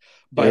Lampard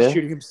by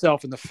shooting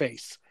himself in the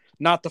face,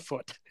 not the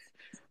foot.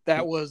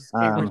 That was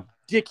a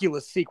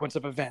ridiculous sequence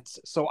of events.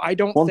 So I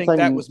don't think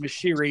that was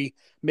Mashiri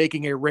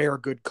making a rare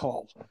good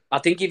call. I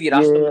think if you'd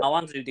asked them now,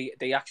 Andrew,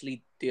 they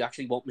actually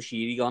want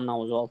Mashiri gone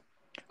now as well.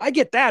 I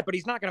get that, but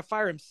he's not going to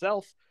fire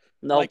himself.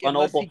 No,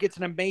 unless he gets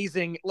an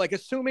amazing,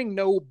 assuming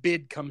no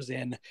bid comes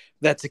in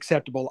that's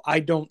acceptable, I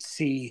don't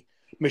see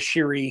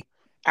Mashiri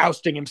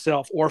ousting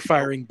himself or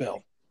firing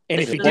Bill. And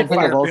if he did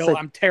fire Bill,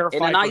 I'm terrified.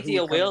 In an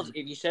ideal world,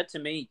 if you said to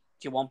me,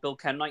 "Do you want Bill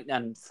Kenwright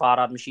and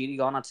Farhad Mashiri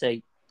gone?" I'd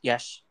say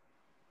yes.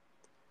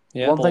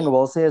 Yeah, one thing I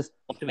will say is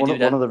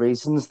one of the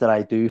reasons that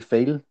I do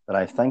feel that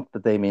I think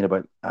that they mean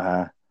about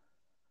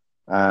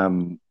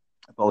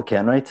Bill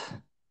Kenwright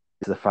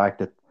is the fact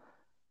that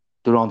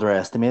don't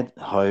underestimate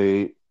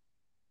how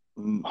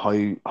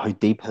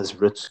deep his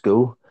roots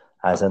go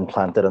as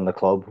implanted in the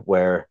club,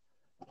 where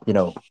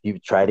you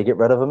try to get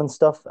rid of him and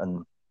stuff,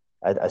 and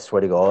I swear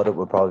to God it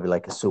would probably be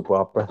like a soap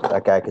opera.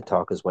 That guy could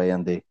talk his way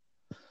into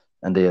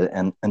anything,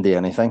 in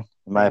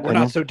my opinion. We're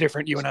not so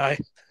different, you and I.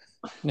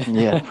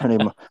 Yeah,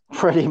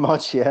 pretty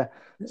much, yeah.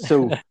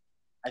 So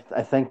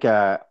I think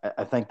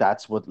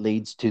that's what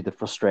leads to the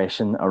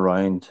frustration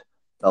around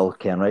Bill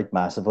Kenwright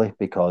massively,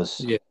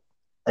 because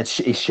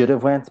he should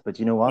have went, but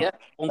you know what? Yeah,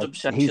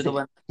 100% should have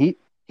went.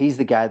 He's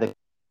the guy that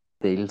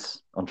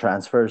deals on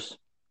transfers.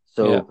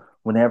 So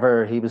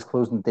whenever he was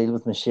closing the deal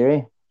with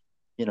Mashiri,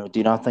 do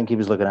you not think he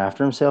was looking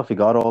after himself? He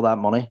got all that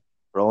money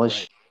for all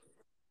his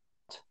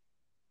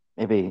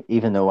maybe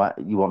even though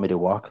you want me to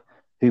walk,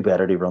 who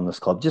better to run this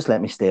club? Just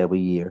let me stay a wee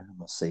year and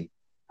we'll see.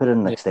 Put in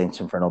an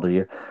extension for another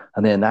year.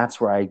 And then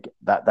that's where I get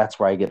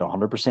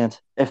 100%,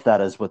 if that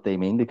is what they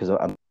mean, because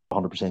I'm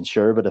 100%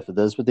 sure, but if it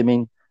is what they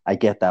mean, I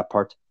get that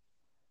part.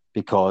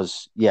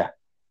 Because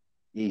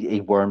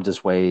he wormed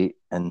his way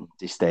in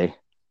to stay.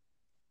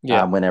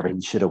 Whenever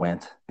he should have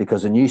went,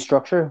 because a new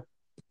structure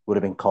would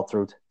have been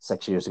cutthroat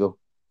 6 years ago.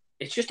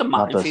 It's just a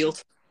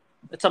minefield.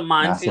 It's a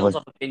minefield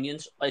of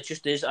opinions. It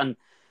just is. And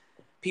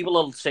people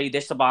will say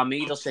this about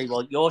me. They'll say,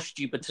 "Well, you're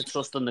stupid to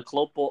trust in the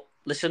club." But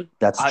listen,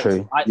 that's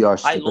true. You are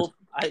stupid.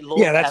 I love.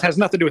 Yeah, that has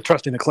nothing to do with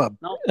trusting the club.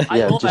 No,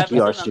 I love Everton.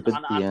 You are stupid.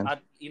 And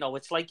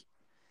it's like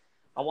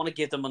I want to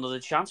give them another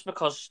chance,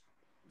 because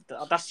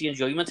that's the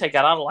enjoyment I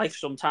get out of life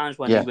sometimes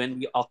when they win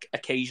the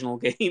occasional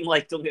game.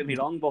 Like, don't get me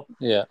wrong, but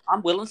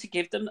I'm willing to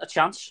give them a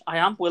chance. I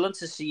am willing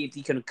to see if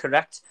they can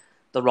correct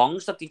the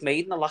wrongs that they've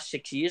made in the last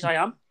 6 years. I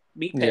am.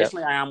 Me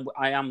personally,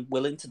 I am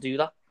willing to do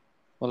that.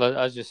 Well,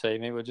 as you say,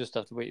 mate, we'll just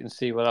have to wait and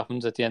see what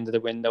happens at the end of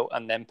the window,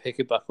 and then pick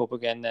it back up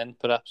again then,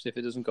 perhaps, if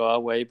it doesn't go our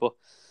way. But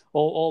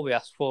all we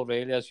ask for,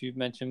 really, as you've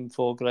mentioned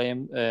before,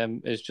 Graham,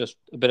 is just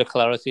a bit of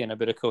clarity and a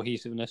bit of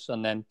cohesiveness,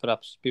 and then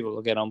perhaps people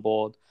will get on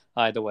board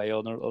either way or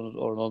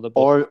another.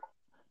 Or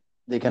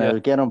they can either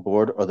get on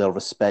board, or they'll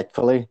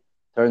respectfully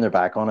turn their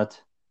back on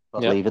it,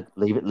 but leave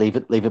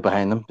it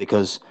behind them,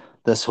 because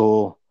this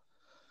whole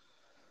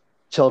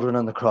children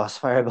in the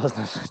crossfire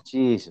business,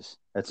 Jesus,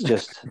 it's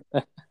just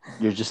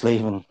you're just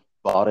leaving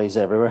bodies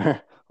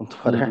everywhere on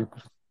Twitter.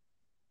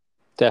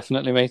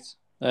 Definitely, mate.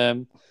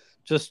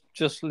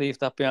 Just leave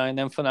that behind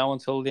them for now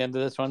until the end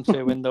of the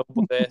transfer window.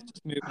 But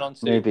just moving on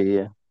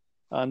to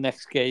our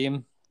next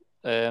game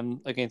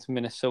against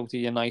Minnesota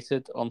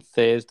United on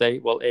Thursday.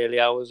 Well, early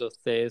hours of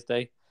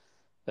Thursday,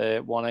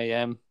 1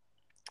 a.m.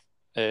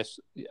 I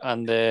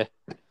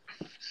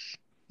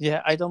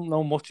don't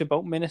know much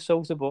about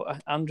Minnesota,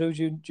 but Andrew,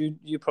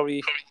 you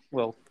probably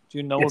do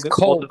you know it's a bit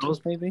more than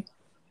us, maybe?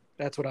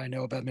 That's what I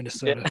know about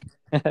Minnesota.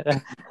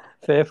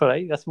 Fair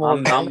play. That's more.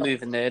 I'm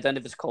moving there. Then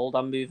if it's cold,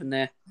 I'm moving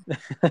there.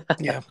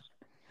 Yeah.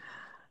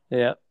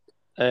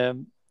 But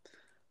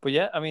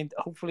I mean,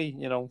 hopefully,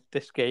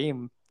 this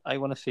game, I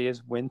want to see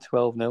us win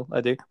 12-0. I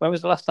do. When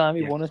was the last time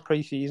he won his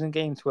pre-season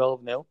game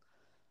 12-0?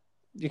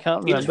 You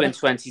can't remember. He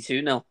was win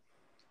 22-0.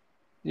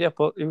 Yeah,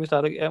 but it was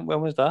that again.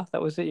 When was that?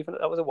 That was a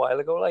while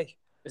ago. Like,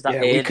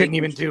 we couldn't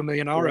even do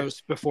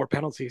Millonarios before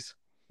penalties.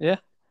 Yeah,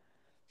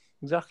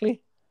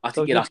 exactly. I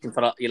think you're asking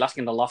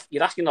a lot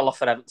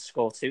for Everton to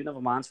score 2.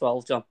 Never mind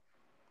 12, John.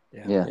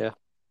 Yeah.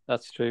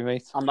 That's true,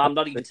 mate. I'm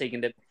not even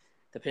taking the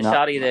piss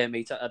out of you there,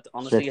 mate.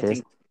 Honestly, I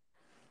think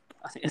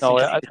it's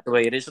the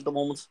way it is at the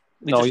moment.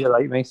 You're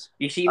right, mate.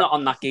 You seen it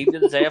on that game the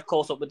other day. I've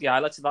caught up with the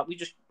highlights of that.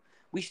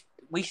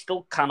 We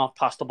still cannot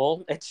pass the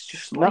ball. It's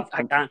just like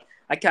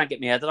I can't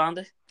get my head around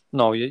it.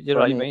 No, you're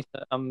right, mate.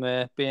 I'm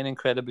being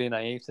incredibly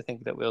naive to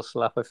think that we'll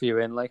slap a few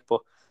in,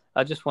 but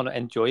I just want to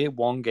enjoy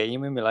one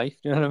game in my life.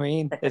 Do you know what I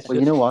mean?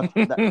 You know what?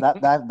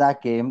 that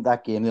game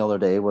the other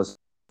day was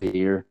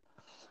here.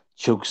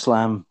 Choke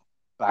slam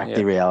back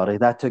to reality.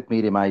 That took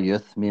me to my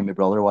youth. Me and my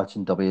brother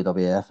watching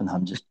WWF and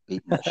him just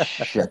beating the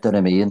shit out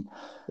of me in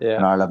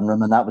our living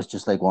room. And that was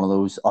just like one of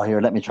those, oh,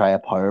 here, let me try a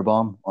power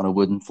bomb on a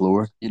wooden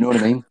floor. You know what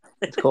I mean?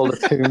 It's called a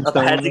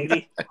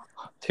tombstone.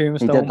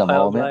 Tombstone. He did them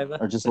all, mate.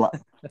 Or just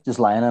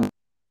lying in.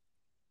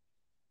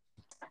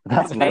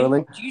 That's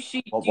literally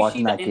what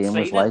watching that game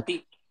was like.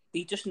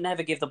 They just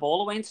never give the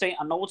ball away in training.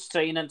 I know it's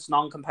training, it's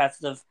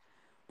non-competitive.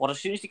 But as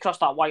soon as they cross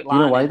that white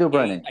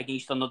line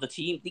against another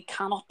team, they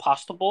cannot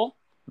pass the ball.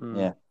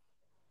 Yeah.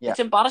 It's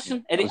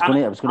embarrassing. I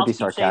was going to be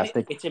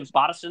sarcastic. It's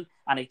embarrassing,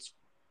 and it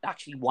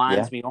actually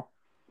winds me up.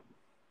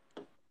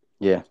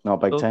 Yeah, no,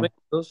 big time.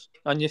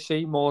 And you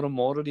see more and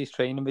more of these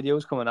training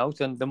videos coming out,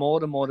 and the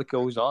more and more it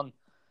goes on,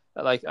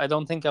 like, I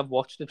don't think I've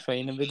watched the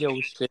training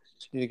videos since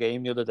the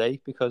game the other day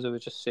because I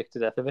was just sick to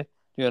death of it.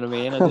 Do you know what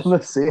I mean?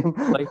 The same.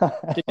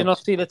 Did you not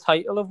see the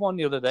title of one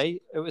the other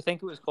day? I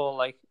think it was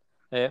called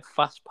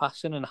fast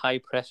passing and high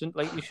pressing.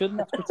 Like, you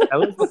shouldn't have to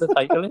tell us what the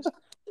title is.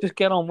 Just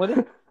get on with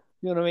it.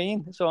 You know what I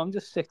mean? So I'm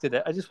just sick to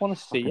death. I just want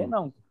to see it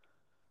now.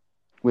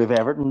 We have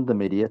Everton, the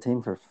media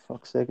team, for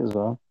fuck's sake, as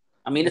well.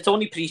 I mean, it's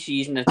only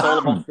pre-season. It's all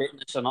about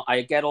fitness, and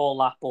I get all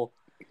that, but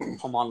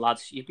come on,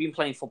 lads. You've been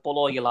playing football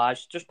all your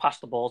lives. Just pass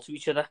the ball to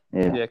each other.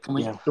 Yeah. Can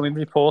we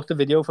report the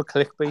video for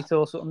clickbait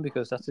or something?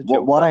 Because that's a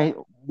joke.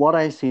 What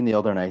I seen the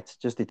other night,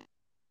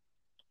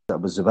 that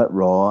was a bit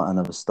raw, and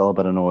I was still a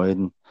bit annoyed,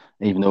 and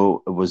even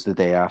though it was the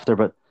day after,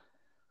 but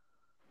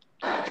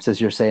as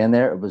you're saying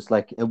there, it was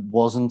like it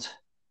wasn't.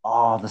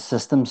 Oh, the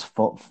system's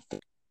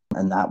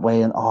in that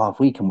way, and if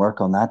we can work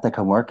on that,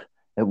 can work.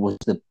 It was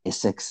the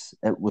basics.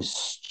 It was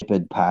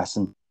stupid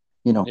passing,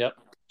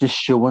 just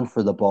showing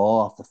for the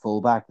ball off the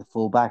fullback. The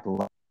fullback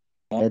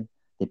head,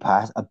 they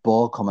pass a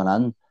ball coming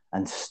in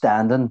and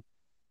standing,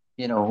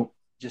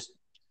 just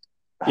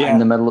in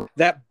the middle of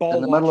that ball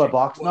in the middle of the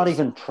box, not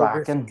even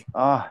tracking.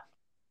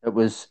 It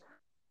was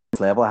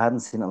level. I hadn't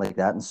seen it like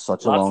that in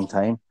such a long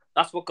time.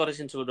 That's what got us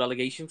into a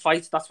relegation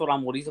fight. That's what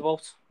I'm worried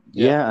about.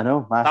 Yeah, I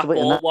know. Massively.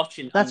 That ball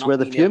watching. That's where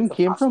the fume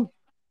came from.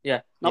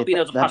 Yeah, not being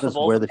able to pass the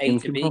ball from A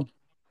to B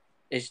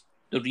is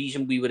the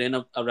reason we were in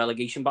a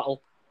relegation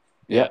battle.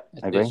 Yeah,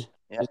 I agree.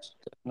 Yeah,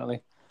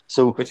 definitely.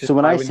 So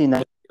when I seen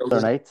that the other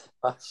night,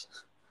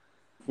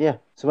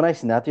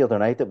 the other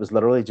night, it was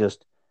literally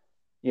just,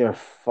 you're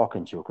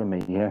fucking joking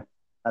me here.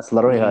 That's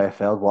literally how I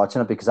felt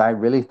watching it, because I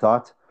really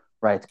thought,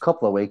 right, a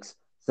couple of weeks,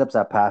 zips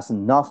that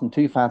passing, nothing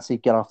too fancy,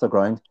 get off the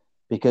ground.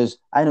 Because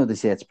I know they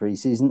say it's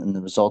pre-season and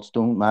the results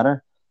don't matter.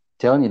 I'm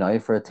telling you now,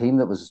 for a team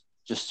that was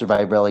just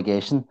survived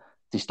relegation,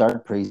 they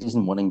started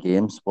pre-season winning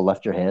games, will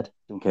lift your head.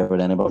 Don't care what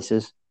anybody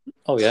says.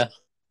 Oh, yeah.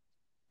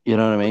 You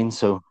know what I mean?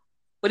 So,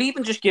 but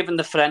even just given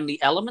the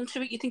friendly element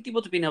to it, you think they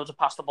would have been able to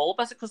pass the ball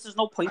better because there's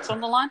no points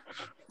on the line?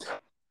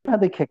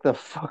 And they kick the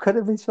fuck out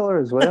of each other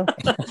as well.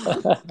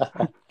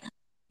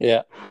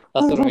 Yeah,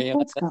 that's what I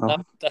mean.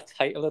 That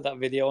title of that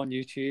video on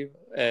YouTube,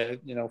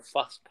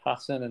 fast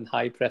passing and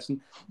high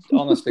pressing,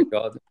 honest to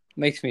God,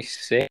 makes me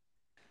sick.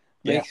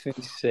 Makes me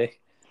sick.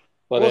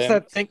 But what's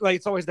that thing? Like,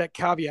 it's always that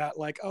caveat,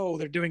 like, oh,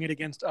 they're doing it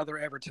against other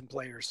Everton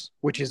players,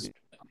 which is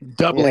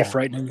doubly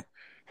frightening.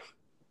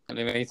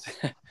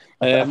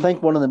 I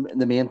think one of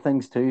the main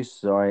things too.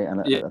 Sorry, and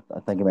I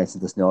think I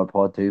mentioned this in the other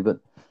pod too, but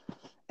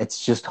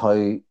it's just how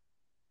you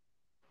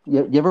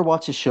ever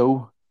watch a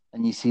show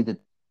and you see the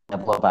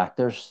level of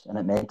actors, and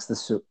it makes the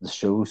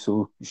show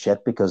so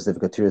shit because they've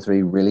got 2 or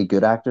 3 really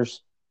good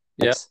actors.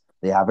 Yeah,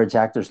 the average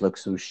actors look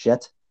so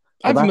shit.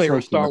 I'm familiar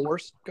with Star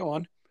Wars. Go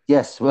on.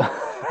 Yes, well,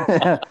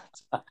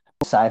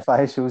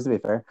 sci-fi shows, to be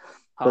fair,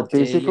 but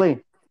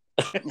basically,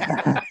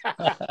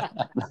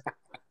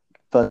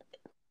 but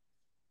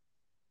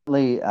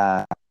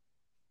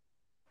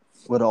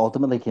what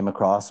ultimately came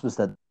across was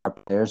that our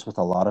players with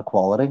a lot of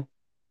quality,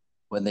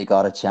 when they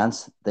got a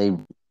chance, they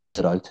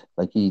it out.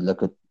 Like, you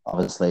look at,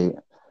 obviously,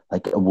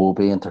 like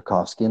Iwobi and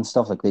Tarkovsky and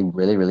stuff, like they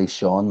really, really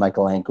shone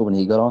Michael Henko when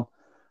he got on.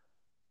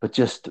 But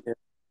just,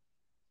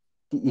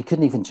 you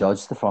couldn't even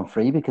judge the front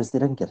three because they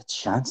didn't get a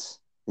chance.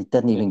 They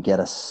didn't even get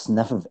a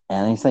sniff of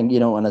anything,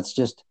 and it's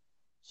just,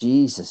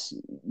 Jesus,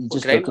 you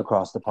just look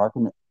across the park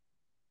and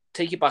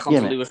take you back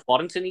onto Lewis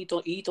Warrington.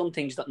 He done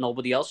things that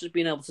nobody else has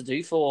been able to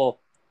do for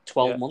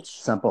 12 months.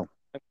 Simple.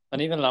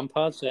 And even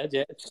Lampard said,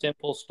 it's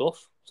simple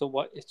stuff. So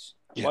why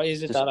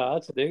is it that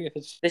hard to do?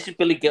 This is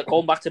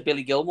going back to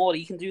Billy Gilmour.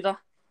 He can do that.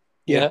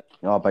 Yeah.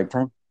 Oh, big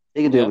time.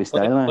 He can do it with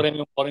style. Put him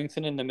in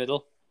Warrington in the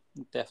middle,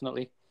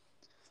 definitely.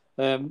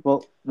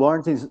 Well,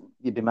 Warrington's,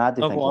 you'd be mad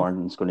to think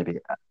Warrington's going to be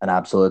an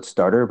absolute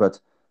starter, but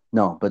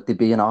no, but to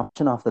be an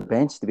option off the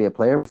bench, to be a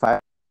player,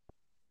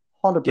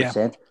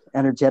 100%.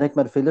 Energetic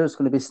midfielder is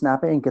going to be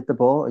snappy and get the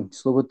ball and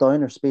slow it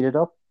down or speed it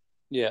up.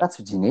 Yeah. That's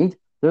what you need.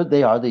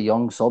 They are the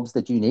young subs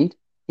that you need.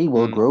 He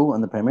will grow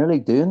in the Premier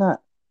League doing that.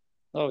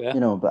 Oh, yeah.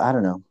 But I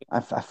don't know.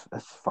 I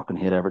fucking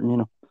hate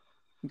Everton,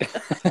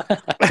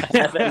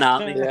 Everton,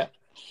 aren't they? Yeah.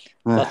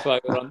 That's why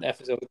we're on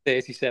episode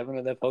 37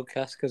 of their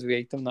podcast, because we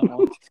hate them that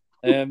much.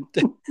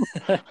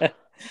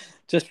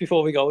 Just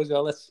before we go as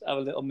well, let's have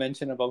a little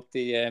mention about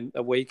the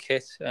away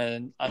kit.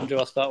 And Andrew,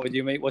 I'll start with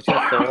you, mate. What's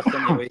your thoughts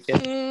on the away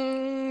kit?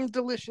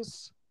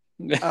 Delicious.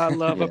 I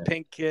love a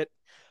pink kit.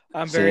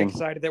 I'm very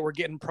excited that we're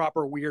getting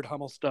proper weird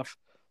Hummel stuff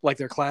like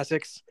their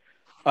classics.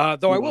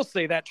 Though I will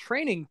say that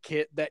training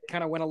kit that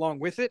kind of went along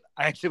with it,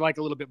 I actually like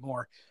a little bit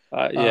more.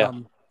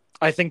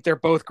 I think they're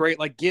both great.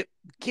 Like get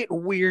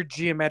weird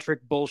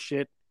geometric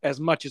bullshit as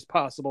much as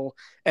possible,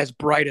 as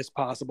bright as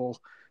possible.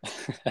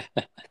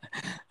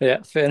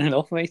 Yeah, fair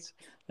enough, mate.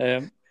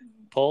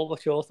 Paul,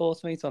 what's your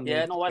thoughts, mate? On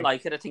I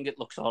like it. I think it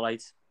looks all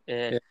right.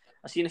 I've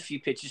seen a few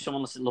pictures.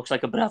 Someone that looks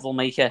like a Breville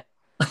maker.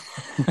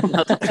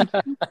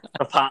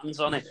 The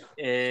patterns on it,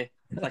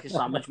 like a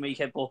sandwich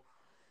maker. But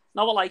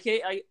no, I like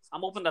it.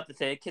 I'm hoping that the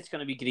third kit's going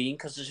to be green,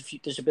 because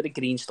there's a bit of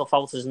green stuff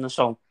out, isn't there?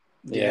 So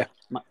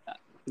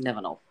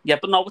never know. Yeah,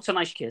 but no, it's a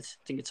nice kit.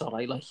 I think it's all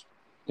right. Like,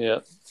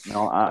 no,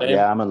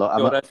 I'm in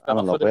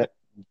love with it.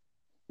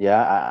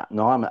 Yeah,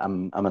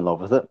 I'm in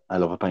love with it. I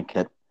love a pink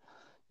kit.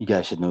 You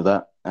guys should know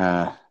that.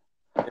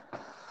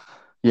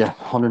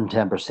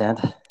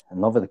 110%. In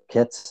love with the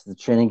kits, the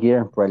training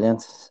gear,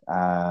 brilliant.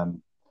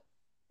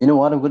 You know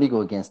what? I'm going to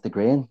go against the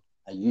grain.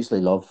 I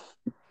usually love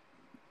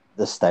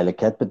this style of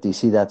kit, but do you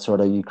see that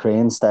sort of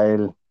Ukraine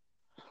style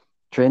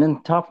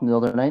training top from the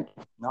other night?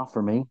 Not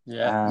for me.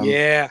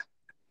 That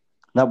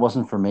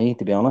wasn't for me,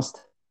 to be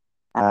honest.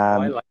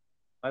 I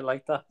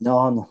like that.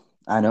 No,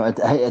 I know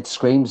it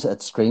screams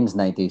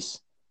 90s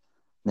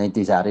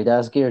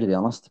Adidas gear, to be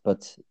honest.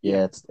 But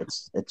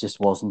it just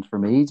wasn't for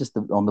me. Just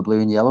on the blue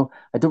and yellow.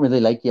 I don't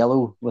really like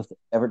yellow with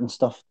Everton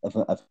stuff.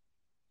 I've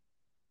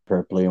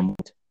for blue and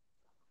white.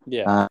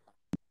 Yeah.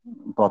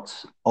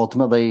 But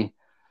ultimately,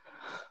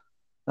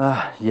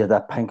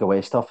 that pink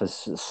away stuff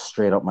is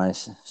straight up my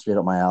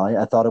alley.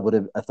 I thought it would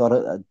have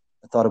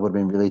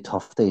been really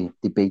tough to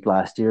beat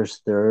last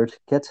year's third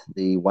kit,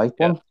 the white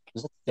one.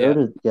 Was it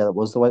third? Yeah, it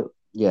was the white.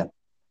 Yeah.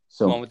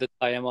 So the one with the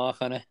tire mark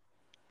on it.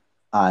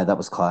 That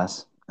was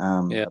class.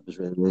 That was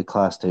really, really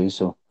class too.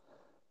 So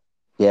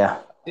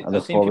I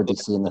look forward to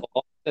seeing the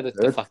fact that it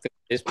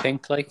is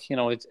pink. Like,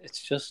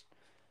 it's just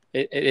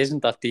it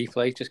isn't that deep.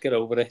 Like, just get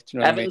over it. Do you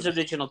know Everton's what I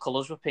mean? original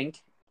colours were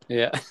pink.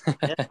 Yeah.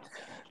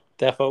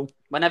 Defo.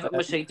 When Everton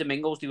was St.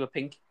 Domingos, they were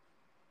pink.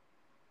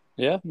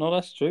 Yeah, no,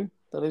 that's true.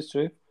 That is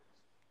true.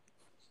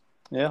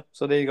 Yeah,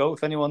 so there you go.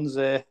 If anyone's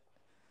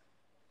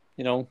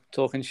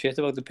talking shit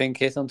about the pink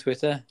kit on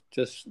Twitter,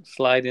 just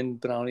slide in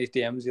Brownie's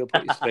DMs. He'll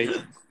put you straight.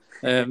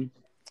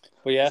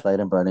 But yeah, slide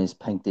in Brownie's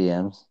pink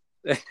DMs.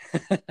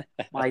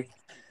 My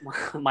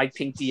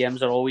pink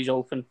DMs are always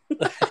open.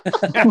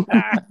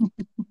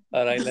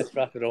 All right, let's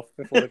wrap it up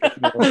before it gets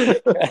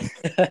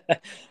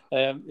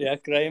more.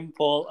 Graham,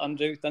 Paul,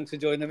 Andrew, thanks for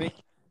joining me.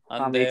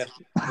 And we'll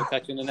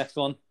catch you in the next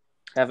one.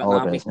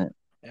 Everton.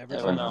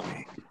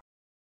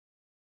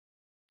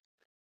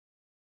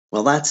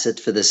 Well, that's it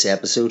for this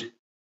episode.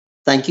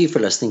 Thank you for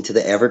listening to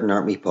the Everton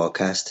Army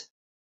podcast.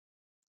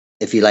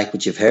 If you like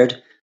what you've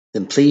heard,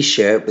 then please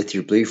share it with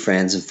your blue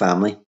friends and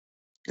family.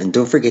 And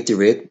don't forget to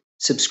rate,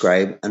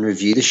 subscribe, and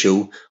review the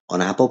show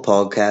on Apple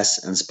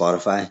Podcasts and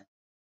Spotify.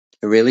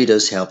 It really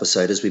does help us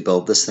out as we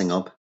build this thing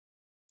up.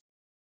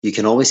 You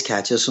can always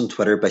catch us on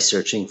Twitter by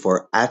searching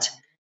for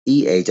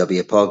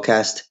 @EAW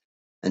Podcast.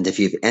 And if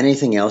you have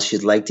anything else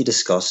you'd like to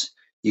discuss,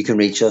 you can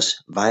reach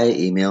us via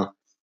email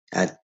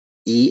at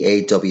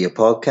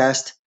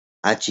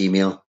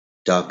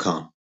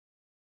eawpodcast@gmail.com.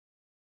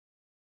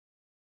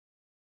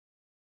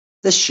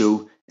 This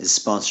show is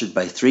sponsored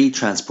by 3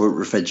 Transport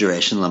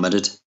Refrigeration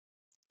Limited.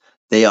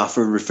 They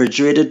offer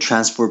refrigerated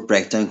transport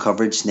breakdown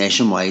coverage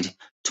nationwide,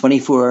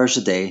 24 hours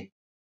a day,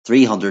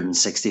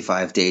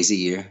 365 days a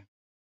year.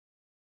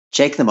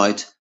 Check them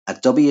out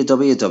at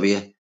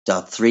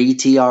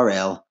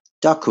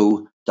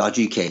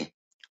www.3trl.co.uk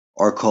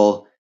or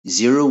call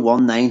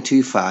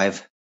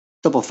 01925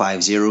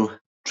 550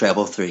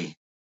 333.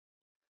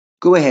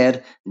 Go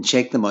ahead and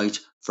check them out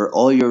for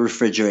all your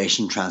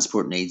refrigeration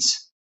transport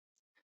needs.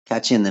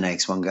 Catch you in the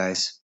next one,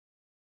 guys.